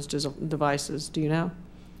available on those devices? Do you know?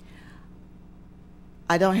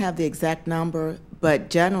 I don't have the exact number, but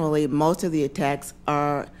generally most of the attacks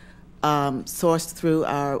are sourced through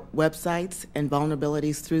our websites and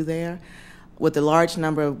vulnerabilities through there. With the large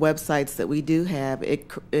number of websites that we do have,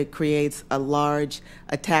 it creates a large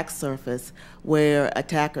attack surface where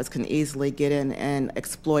attackers can easily get in and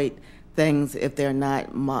exploit things if they're not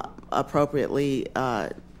appropriately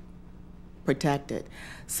protected.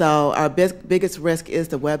 So our biggest risk is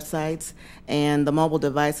the websites, and the mobile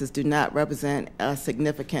devices do not represent a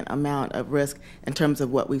significant amount of risk in terms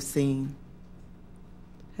of what we've seen.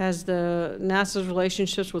 Has the NASA's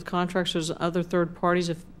relationships with contractors and other third parties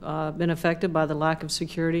been affected by the lack of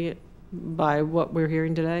security by what we're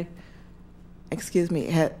hearing today? Excuse me,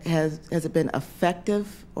 has it been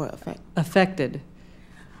effective or affected?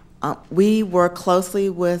 We work closely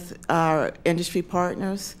with our industry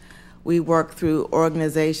partners. We work through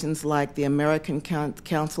organizations like the American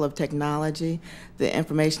Council of Technology, the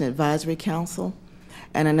Information Advisory Council,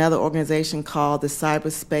 and another organization called the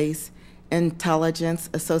Cyberspace Intelligence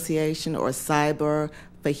Association, or Cyber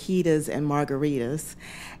Fajitas and Margaritas.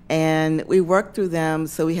 And we work through them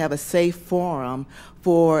so we have a safe forum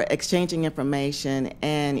for exchanging information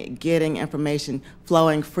and getting information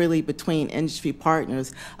flowing freely between industry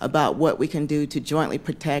partners about what we can do to jointly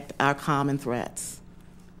protect our common threats.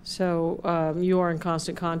 So you are in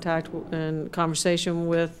constant contact and conversation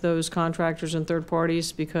with those contractors and third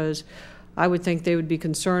parties, because I would think they would be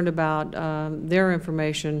concerned about their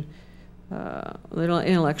information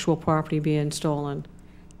intellectual property being stolen.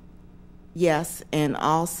 Yes, and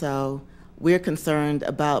also we're concerned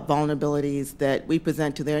about vulnerabilities that we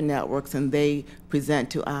present to their networks and they present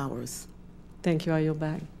to ours. Thank you. I yield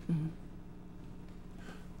back.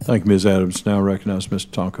 Thank you, Ms. Adams. Now recognize Mr.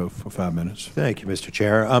 Tonko for 5 minutes. Thank you, Mr.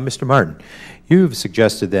 Chair. Mr. Martin, you've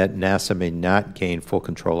suggested that NASA may not gain full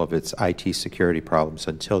control of its IT security problems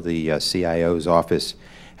until the CIO's office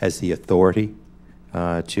has the authority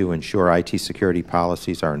to ensure IT security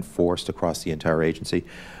policies are enforced across the entire agency.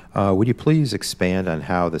 Would you please expand on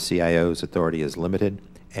how the CIO's authority is limited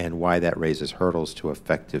and why that raises hurdles to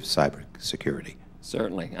effective cybersecurity?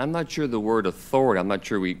 Certainly. I'm not sure the word authority, I'm not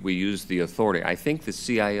sure we use the authority. I think the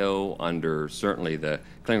CIO, under certainly the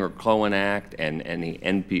Klinger-Cohen Act and any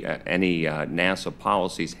NASA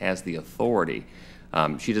policies, has the authority.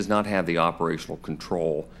 She does not have the operational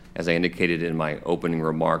control, as I indicated in my opening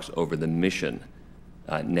remarks, over the mission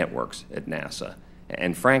networks at NASA.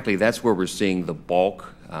 And frankly, that's where we're seeing the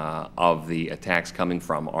bulk of the attacks coming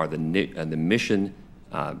from, are the mission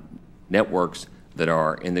networks that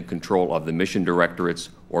are in the control of the mission directorates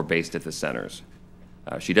or based at the centers.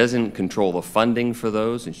 She doesn't control the funding for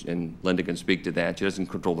those, and Linda can speak to that. She doesn't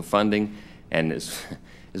control the funding, and as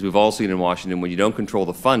we've all seen in Washington, when you don't control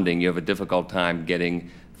the funding, you have a difficult time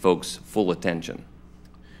getting folks' full attention.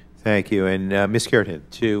 Thank you. And Ms. Kierton,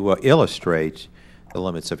 to illustrate the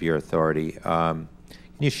limits of your authority, can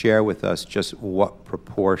you share with us just what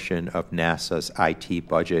proportion of NASA's IT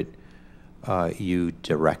budget you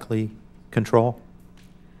directly control?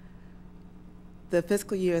 The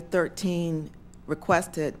fiscal year 13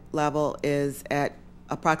 requested level is at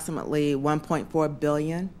approximately $1.4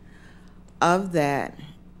 billion. Of that,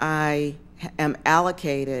 I am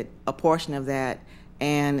allocated a portion of that,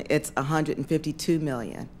 and it's $152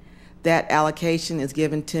 million. That allocation is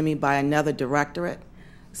given to me by another directorate.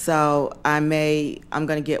 So I'm going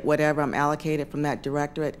to get whatever I'm allocated from that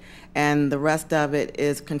directorate, and the rest of it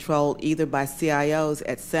is controlled either by CIOs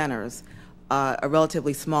at centers, a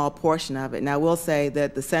relatively small portion of it. And I will say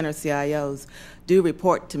that the center CIOs do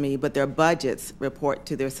report to me, but their budgets report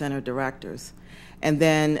to their center directors. And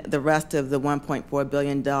then the rest of the $1.4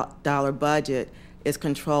 billion budget is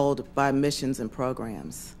controlled by missions and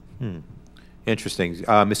programs. Interesting.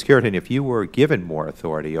 Ms. Kierton, if you were given more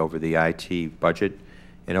authority over the IT budget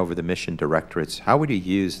and over the mission directorates, how would you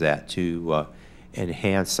use that to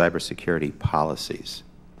enhance cybersecurity policies?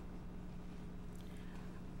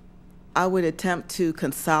 I would attempt to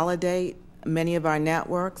consolidate many of our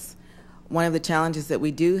networks. One of the challenges that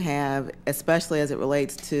we do have, especially as it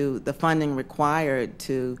relates to the funding required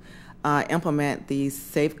to implement these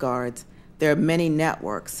safeguards, there are many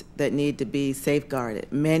networks that need to be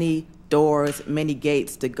safeguarded, many doors, many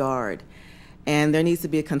gates to guard. And there needs to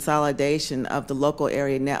be a consolidation of the local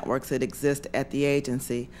area networks that exist at the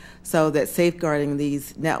agency so that safeguarding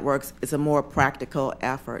these networks is a more practical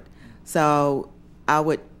effort. So I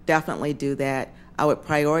would definitely do that. I would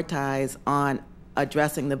prioritize on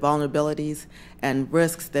addressing the vulnerabilities and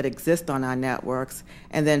risks that exist on our networks,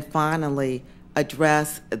 and then finally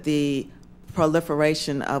address the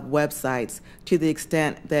proliferation of websites to the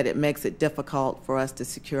extent that it makes it difficult for us to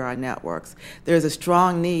secure our networks. There's a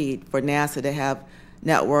strong need for NASA to have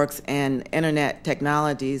networks and internet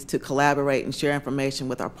technologies to collaborate and share information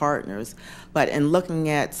with our partners. But in looking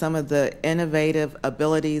at some of the innovative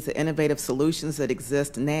abilities, the innovative solutions that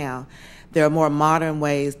exist now, there are more modern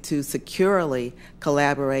ways to securely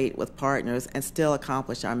collaborate with partners and still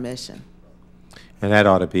accomplish our mission. And that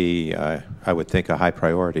ought to be, I would think, a high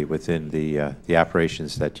priority within the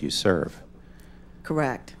operations that you serve.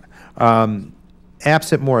 Correct.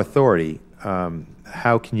 Absent more authority,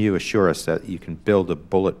 how can you assure us that you can build a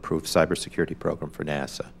bulletproof cybersecurity program for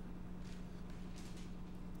NASA?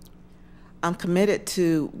 I'm committed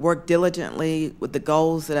to work diligently with the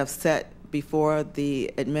goals that I've set before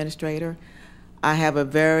the administrator. I have a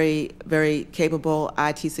very, very capable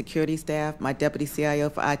IT security staff, my deputy CIO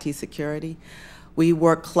for IT security. We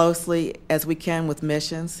work closely as we can with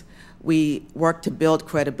missions. We work to build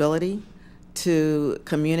credibility, to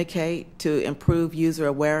communicate, to improve user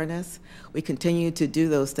awareness. We continue to do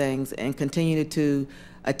those things and continue to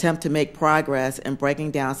attempt to make progress in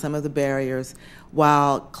breaking down some of the barriers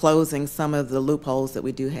while closing some of the loopholes that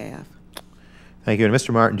we do have. Thank you. And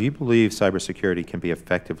Mr. Martin, do you believe cybersecurity can be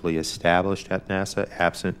effectively established at NASA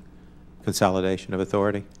absent consolidation of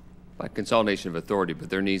authority? By consolidation of authority, but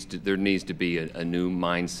there needs to be a new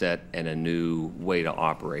mindset and a new way to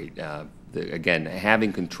operate. Again,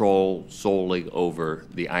 having control solely over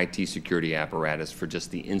the IT security apparatus for just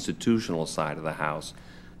the institutional side of the house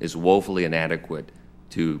is woefully inadequate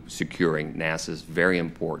to securing NASA's very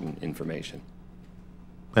important information.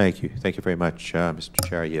 Thank you. Thank you very much, Mr.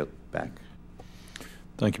 Chair. I yield back.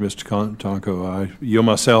 Thank you, Mr. Tonko. I yield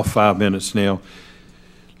myself 5 minutes now.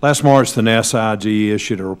 Last March, the NASA IG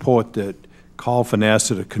issued a report that called for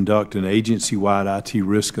NASA to conduct an agency-wide IT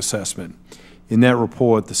risk assessment. In that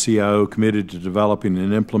report, the CIO committed to developing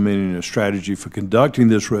and implementing a strategy for conducting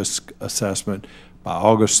this risk assessment by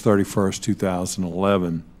August 31st,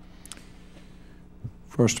 2011.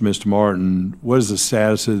 First, Mr. Martin, what is the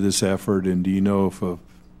status of this effort, and do you know of a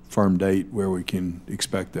firm date where we can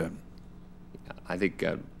expect that? I think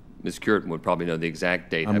Ms. Curtin would probably know the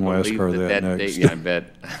exact date. I'm going to ask her that next. Date, yeah, I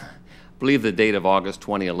bet. I believe the date of August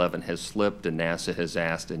 2011 has slipped, and NASA has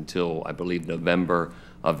asked until, I believe, November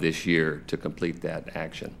of this year to complete that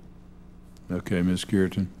action. Okay, Ms.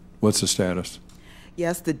 Curtin, what's the status?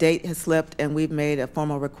 Yes, the date has slipped, and we've made a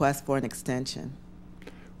formal request for an extension.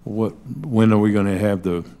 When are we going to have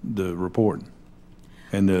the report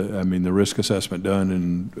and the risk assessment done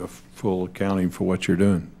and a full accounting for what you're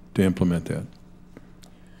doing to implement that?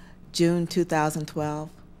 June 2012.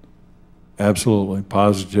 Absolutely,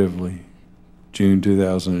 positively, June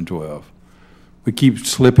 2012. We keep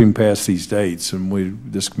slipping past these dates,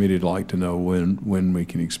 and this committee would like to know when we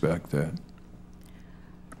can expect that.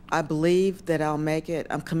 I believe that I'll make it.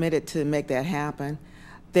 I'm committed to make that happen.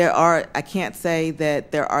 I can't say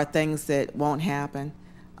that there are things that won't happen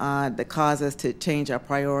that cause us to change our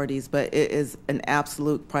priorities, but it is an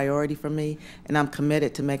absolute priority for me, and I'm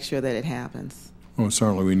committed to make sure that it happens. Well,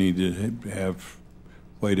 certainly we need to have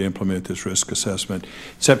a way to implement this risk assessment.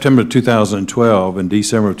 September 2012 and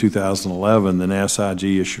December of 2011, the NASA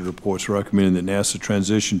IG issued reports recommending that NASA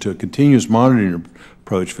transition to a continuous monitoring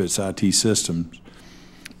approach for its IT systems.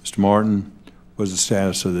 Mr. Martin, what is the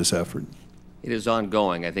status of this effort? It is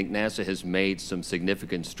ongoing. I think NASA has made some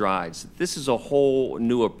significant strides. This is a whole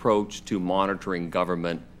new approach to monitoring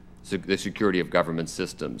government, the security of government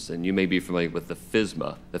systems. And you may be familiar with the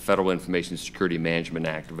FISMA, the Federal Information Security Management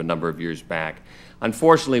Act of a number of years back.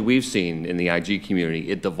 Unfortunately, we've seen in the IG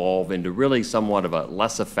community it devolve into really somewhat of a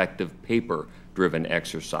less effective paper-driven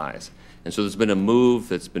exercise. And so there's been a move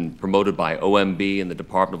that's been promoted by OMB and the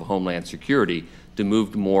Department of Homeland Security to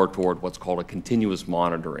move more toward what's called a continuous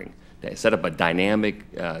monitoring. They set up a dynamic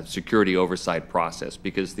security oversight process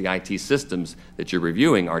because the IT systems that you're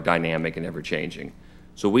reviewing are dynamic and ever-changing.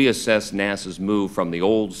 So we assess NASA's move from the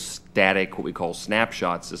old static, what we call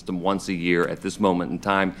snapshot system once a year. At this moment in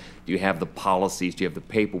time, do you have the policies, do you have the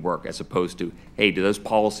paperwork, as opposed to, hey, do those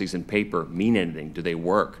policies and paper mean anything? Do they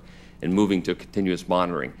work? And moving to continuous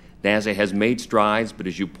monitoring. NASA has made strides, but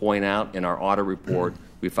as you point out in our audit report,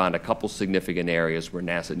 we found a couple significant areas where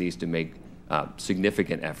NASA needs to make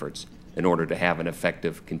significant efforts in order to have an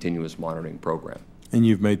effective continuous monitoring program. And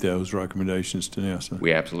you've made those recommendations to NASA?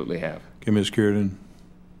 We absolutely have. Okay, Ms. Curtin,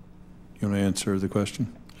 you want to answer the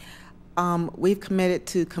question? We've committed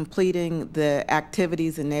to completing the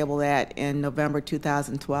activities enable that in November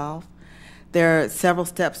 2012. There are several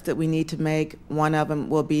steps that we need to make. One of them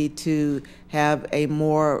will be to have a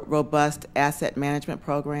more robust asset management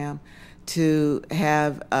program, to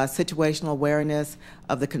have situational awareness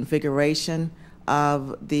of the configuration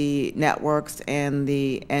of the networks and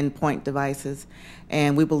the endpoint devices.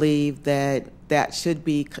 And we believe that that should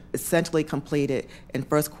be essentially completed in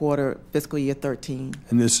first quarter fiscal year 13.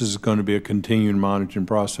 And this is going to be a continuing monitoring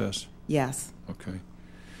process? Yes. Okay.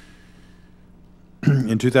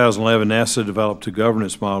 In 2011, NASA developed a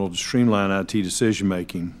governance model to streamline IT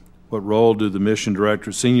decision-making. What role do the mission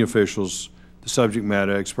director, senior officials, the subject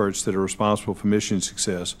matter experts that are responsible for mission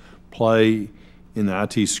success play in the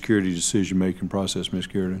IT security decision-making process, Ms.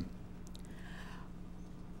 Curtin?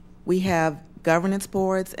 We have governance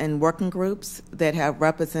boards and working groups that have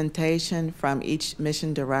representation from each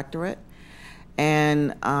mission directorate.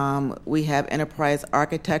 And we have enterprise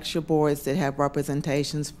architecture boards that have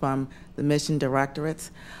representations from the mission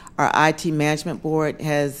directorates. Our IT management board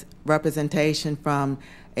has representation from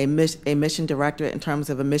a mission directorate in terms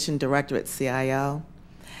of a mission directorate CIO.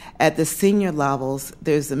 At the senior levels,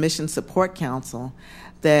 there's the Mission Support Council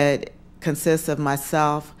that consists of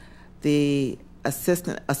myself, the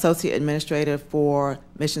associate administrator for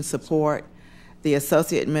mission support, the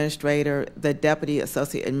associate administrator, the deputy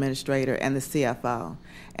associate administrator, and the CFO,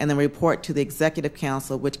 and then report to the executive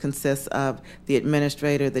council, which consists of the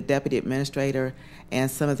administrator, the deputy administrator, and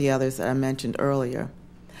some of the others that I mentioned earlier.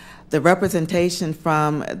 The representation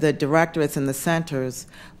from the directorates and the centers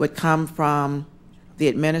would come from the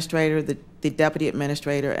administrator, the deputy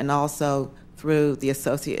administrator, and also through the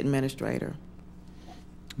associate administrator.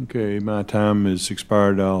 Okay, my time has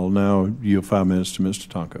expired. I'll now yield 5 minutes to Mr.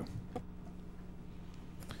 Tonko.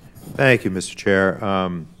 Thank you, Mr. Chair.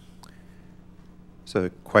 So a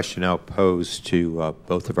question I'll pose to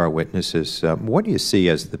both of our witnesses. What do you see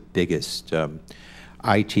as the biggest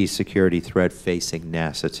IT security threat facing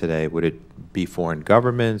NASA today? Would it be foreign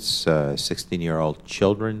governments, 16-year-old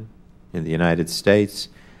children in the United States,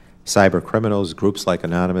 cyber criminals, groups like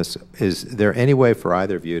Anonymous? Is there any way for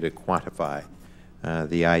either of you to quantify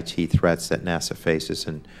the IT threats that NASA faces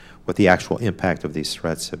and what the actual impact of these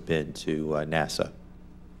threats have been to NASA?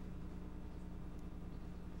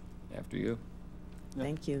 After you.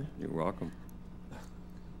 Thank you. You're welcome.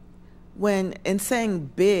 When in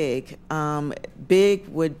saying big, big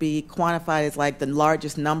would be quantified as like the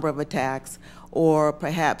largest number of attacks, or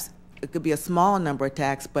perhaps it could be a small number of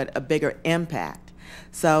attacks, but a bigger impact.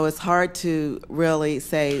 So it's hard to really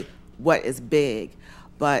say what is big,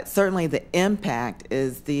 but certainly the impact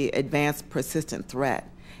is the advanced persistent threat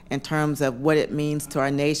in terms of what it means to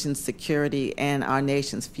our nation's security and our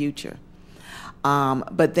nation's future.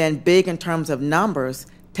 But then big in terms of numbers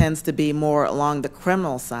tends to be more along the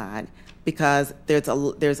criminal side, because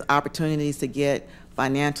there's opportunities to get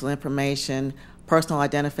financial information, personal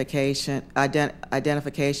identification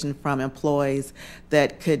from employees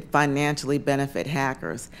that could financially benefit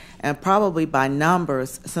hackers. And probably by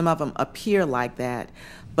numbers, some of them appear like that,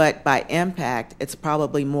 but by impact, it's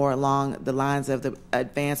probably more along the lines of the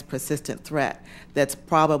advanced persistent threat that's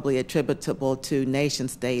probably attributable to nation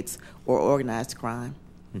states or organized crime.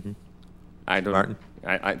 Mm-hmm. Martin?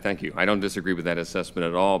 Thank you. I don't disagree with that assessment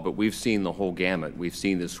at all, but we've seen the whole gamut. We've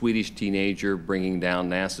seen the Swedish teenager bringing down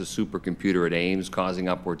NASA's supercomputer at Ames, causing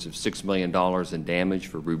upwards of $6 million in damage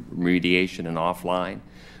for remediation and offline.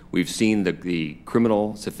 We've seen the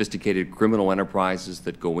sophisticated criminal enterprises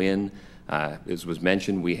that go in. As was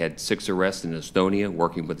mentioned, we had 6 arrests in Estonia,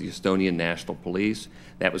 working with the Estonian National Police.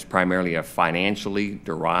 That was primarily a financially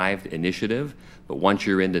derived initiative. But once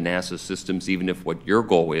you're into NASA systems, even if what your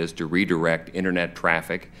goal is to redirect internet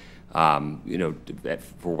traffic, for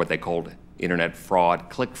what they called internet fraud,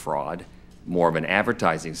 click fraud, more of an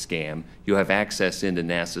advertising scam, you have access into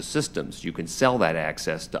NASA systems. You can sell that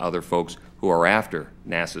access to other folks who are after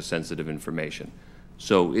NASA-sensitive information.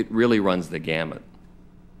 So it really runs the gamut.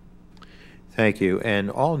 Thank you.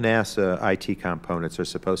 And all NASA IT components are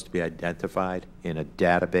supposed to be identified in a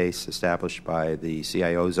database established by the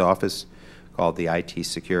CIO's office called the IT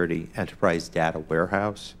Security Enterprise Data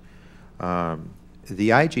Warehouse.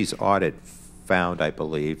 The IG's audit found, I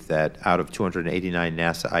believe, that out of 289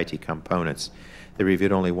 NASA IT components, they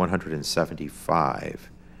reviewed only 175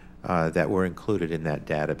 that were included in that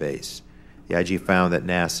database. The IG found that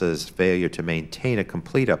NASA's failure to maintain a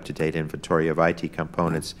complete up-to-date inventory of IT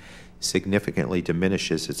components significantly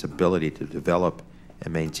diminishes its ability to develop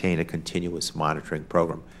and maintain a continuous monitoring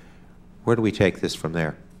program. Where do we take this from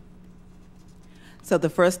there? So the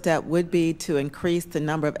first step would be to increase the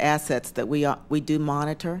number of assets that we do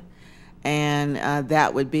monitor, and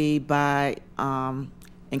that would be by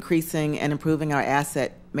increasing and improving our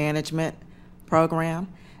asset management program.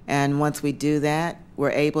 And once we do that,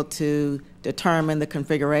 we're able to determine the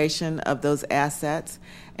configuration of those assets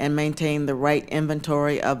and maintain the right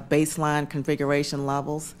inventory of baseline configuration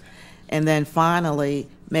levels. And then finally,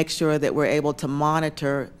 make sure that we're able to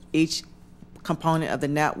monitor each component of the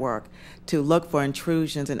network to look for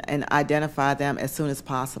intrusions and identify them as soon as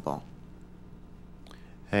possible.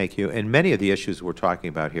 Thank you. And many of the issues we're talking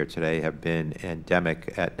about here today have been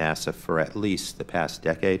endemic at NASA for at least the past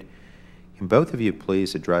decade. Can both of you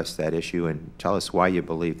please address that issue and tell us why you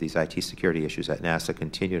believe these IT security issues at NASA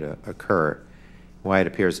continue to occur, why it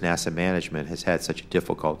appears NASA management has had such a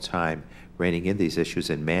difficult time reining in these issues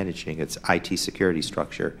and managing its IT security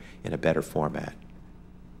structure in a better format?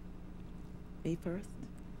 Me first?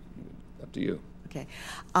 Up to you. Okay.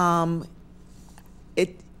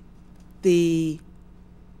 The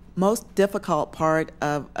most difficult part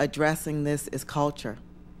of addressing this is culture.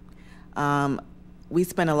 We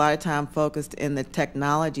spend a lot of time focused in the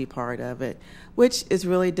technology part of it, which is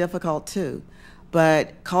really difficult too.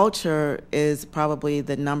 But culture is probably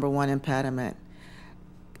the #1 impediment.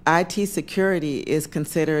 IT security is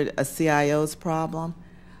considered a CIO's problem,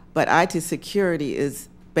 but IT security is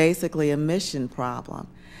basically a mission problem.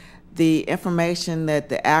 The information that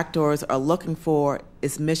the actors are looking for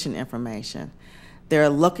is mission information. They're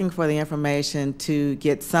looking for the information to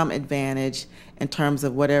get some advantage in terms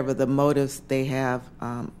of whatever the motives they have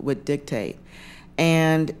would dictate.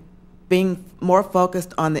 And being more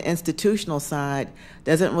focused on the institutional side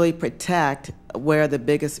doesn't really protect where the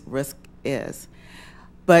biggest risk is.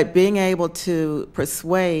 But being able to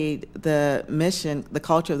persuade the mission, the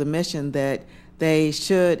culture of the mission, that they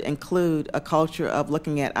should include a culture of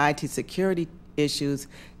looking at IT security issues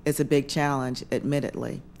is a big challenge,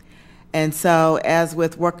 admittedly. And so, as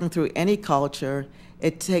with working through any culture,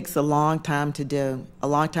 it takes a long time to do, a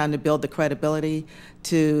long time to build the credibility,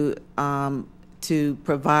 to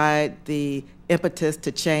provide the impetus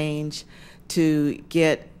to change, to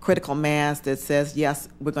get critical mass that says, yes,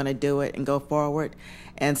 we're going to do it and go forward.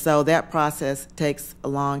 And so that process takes a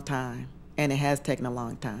long time, and it has taken a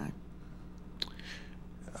long time.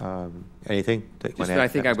 Anything? I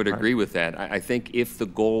think I would agree with that. I think if the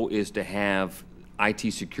goal is to have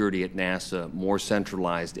IT security at NASA more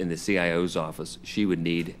centralized in the CIO's office, she would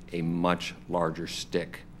need a much larger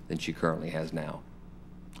stick than she currently has now.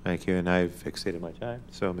 Thank you, and I've exceeded my time.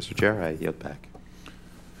 So, Mr. Chair, I yield back.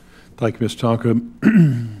 Thank you, Mr.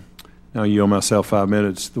 Tonka. Now I yield myself 5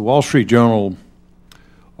 minutes. The Wall Street Journal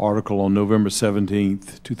article on November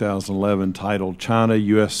 17th, 2011, titled China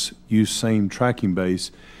U.S. Use Same Tracking Base,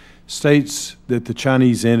 states that the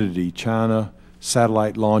Chinese entity, China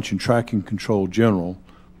Satellite Launch and Tracking Control General,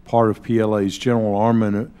 part of PLA's General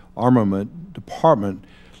Armament Department,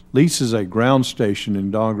 leases a ground station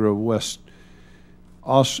in Dogra, West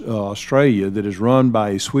Australia, that is run by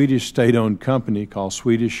a Swedish state-owned company called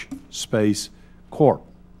Swedish Space Corp,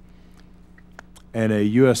 and a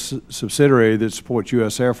U.S. subsidiary that supports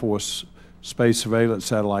U.S. Air Force space surveillance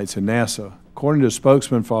satellites and NASA. According to a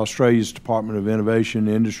spokesman for Australia's Department of Innovation,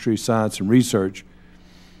 Industry, Science and Research,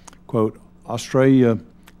 quote, Australia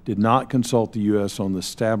did not consult the U.S. on the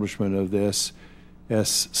establishment of the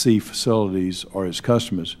SC facilities or its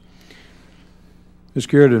customers. Ms.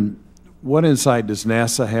 Sheridan, what insight does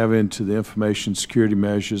NASA have into the information security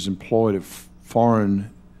measures employed at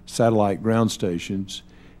foreign satellite ground stations?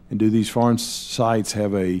 And do these foreign sites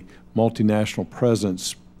have a multinational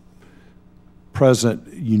presence? Do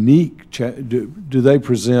they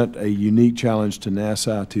present a unique challenge to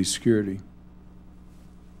NASA IT security?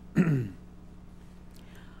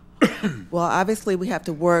 Well, obviously, we have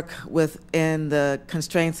to work within the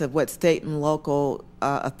constraints of what state and local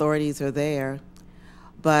authorities are there,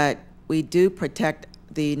 but we do protect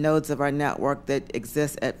the nodes of our network that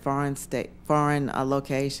exist at foreign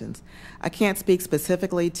locations. I can't speak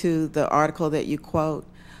specifically to the article that you quote,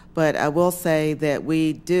 but I will say that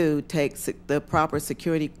we do take the proper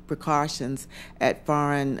security precautions at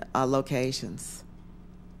foreign locations.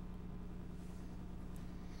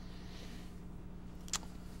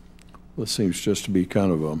 Well, this seems just to be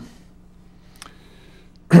kind of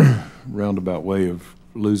a roundabout way of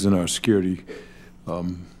losing our security.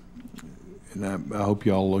 And I hope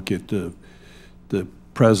you all look at the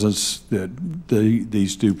presence that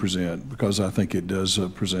these do present, because I think it does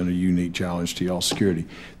present a unique challenge to y'all's security.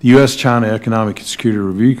 The U.S.-China Economic and Security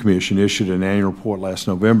Review Commission issued an annual report last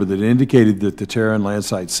November that indicated that the Terra and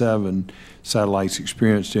Landsat 7 satellites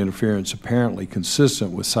experienced interference apparently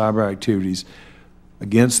consistent with cyber activities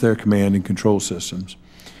against their command and control systems.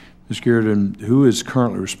 Ms. Sheridan, who is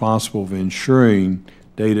currently responsible for ensuring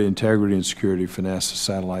data integrity and security for NASA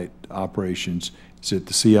satellite operations? Is it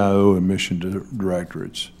the CIO and mission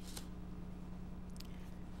directorates?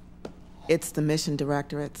 It's the mission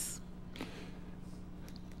directorates.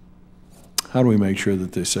 How do we make sure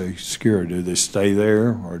that they stay secure? Do they stay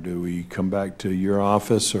there, or do we come back to your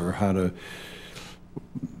office, or how to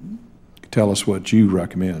tell us what you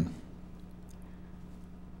recommend?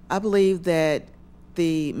 I believe that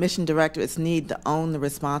the mission directorates need to own the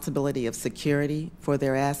responsibility of security for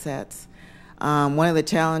their assets. One of the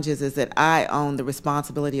challenges is that I own the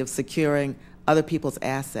responsibility of securing other people's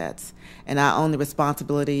assets, and I own the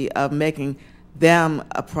responsibility of making them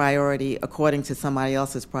a priority according to somebody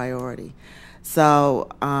else's priority. So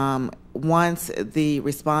once the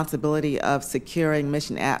responsibility of securing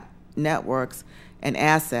mission networks and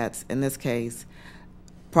assets, in this case,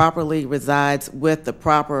 properly resides with the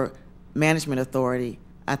proper management authority,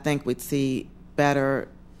 I think we'd see better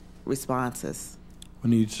responses. We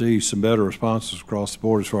need to see some better responses across the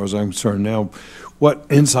board as far as I'm concerned. Now, what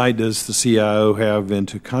insight does the CIO have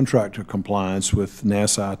into contractor compliance with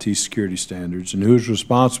NASA IT security standards, and who is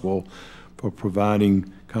responsible for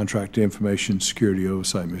providing contractor information security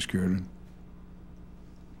oversight, Ms. Sheridan?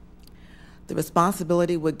 The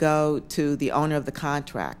responsibility would go to the owner of the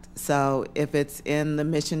contract. So if it's in the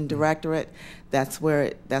mission directorate, that's where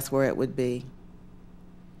it would be.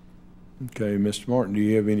 Okay, Mr. Martin, do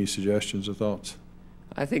you have any suggestions or thoughts?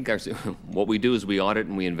 I think what we do is we audit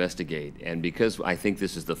and we investigate. And because I think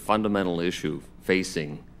this is the fundamental issue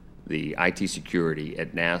facing the IT security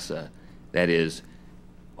at NASA, that is,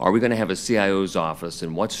 are we going to have a CIO's office,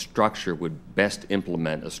 and what structure would best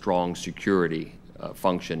implement a strong security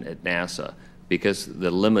function at NASA? because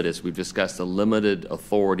we've discussed the limited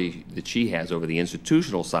authority that she has over the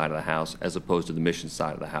institutional side of the house as opposed to the mission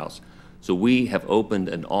side of the house. So we have opened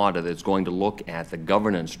an audit that's going to look at the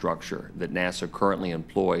governance structure that NASA currently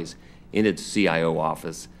employs in its CIO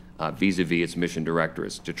office vis-a-vis its mission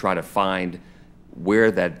directorates to try to find where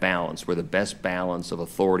the best balance of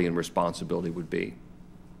authority and responsibility would be.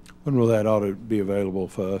 When will that audit be available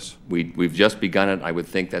for us? We've just begun it. I would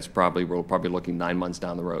think we're probably looking 9 months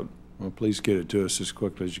down the road. Well, please get it to us as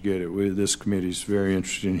quickly as you get it. This committee is very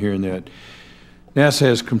interested in hearing that. NASA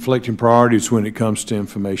has conflicting priorities when it comes to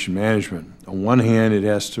information management. On one hand, it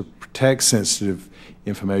has to protect sensitive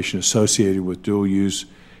information associated with dual use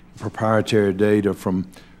proprietary data from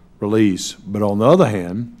release. But on the other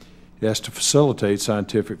hand, it has to facilitate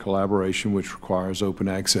scientific collaboration, which requires open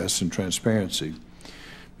access and transparency.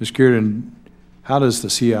 Ms. Kiernan, how does the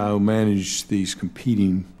CIO manage these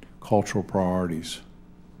competing cultural priorities?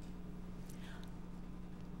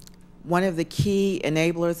 One of the key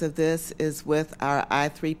enablers of this is with our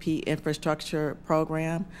I3P infrastructure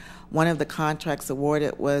program. One of the contracts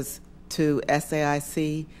awarded was to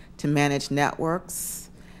SAIC to manage networks.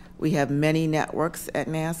 We have many networks at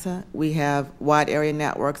NASA. We have wide area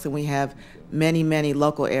networks, and we have many, many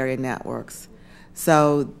local area networks.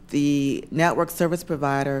 So the network service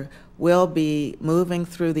provider will be moving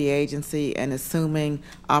through the agency and assuming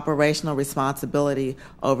operational responsibility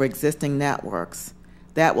over existing networks.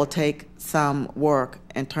 That will take some work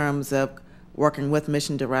in terms of working with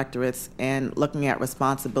mission directorates and looking at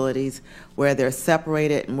responsibilities where they're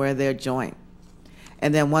separated and where they're joint.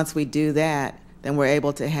 And then once we do that, then we're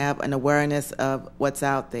able to have an awareness of what's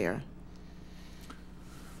out there.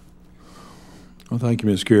 Well, thank you,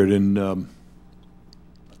 Ms. Kiernan.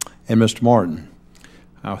 And Mr. Martin,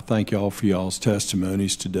 I thank you all for y'all's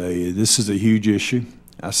testimonies today. This is a huge issue.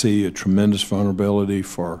 I see a tremendous vulnerability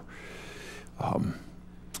for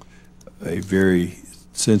a very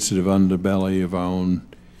sensitive underbelly of our own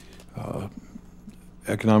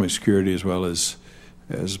economic security as well as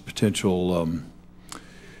potential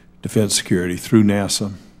defense security through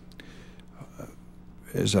NASA.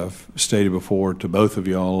 As I've stated before to both of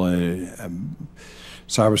y'all,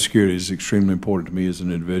 cybersecurity is extremely important to me as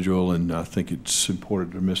an individual, and I think it's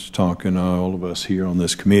important to Mr. Tonkin and all of us here on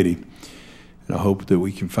this committee. And I hope that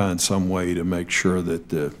we can find some way to make sure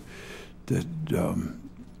that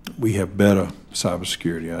we have better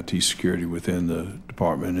cybersecurity, IT security within the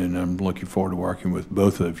department, and I'm looking forward to working with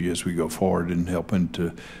both of you as we go forward and helping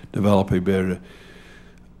to develop a better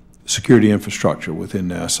security infrastructure within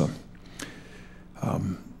NASA.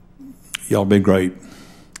 Y'all been great.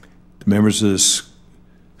 The members of this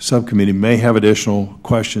subcommittee may have additional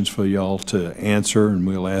questions for y'all to answer, and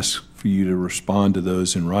we'll ask for you to respond to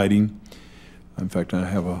those in writing. In fact, I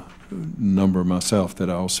have a number myself that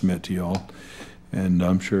I'll submit to y'all, and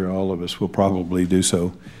I'm sure all of us will probably do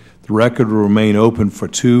so. The record will remain open for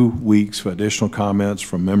 2 weeks for additional comments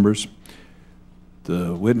from members.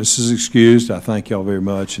 The witness is excused. I thank y'all very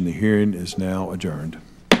much, and the hearing is now adjourned.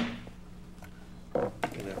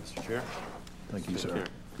 Mr. Chair. Thank you, sir.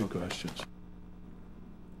 Good questions.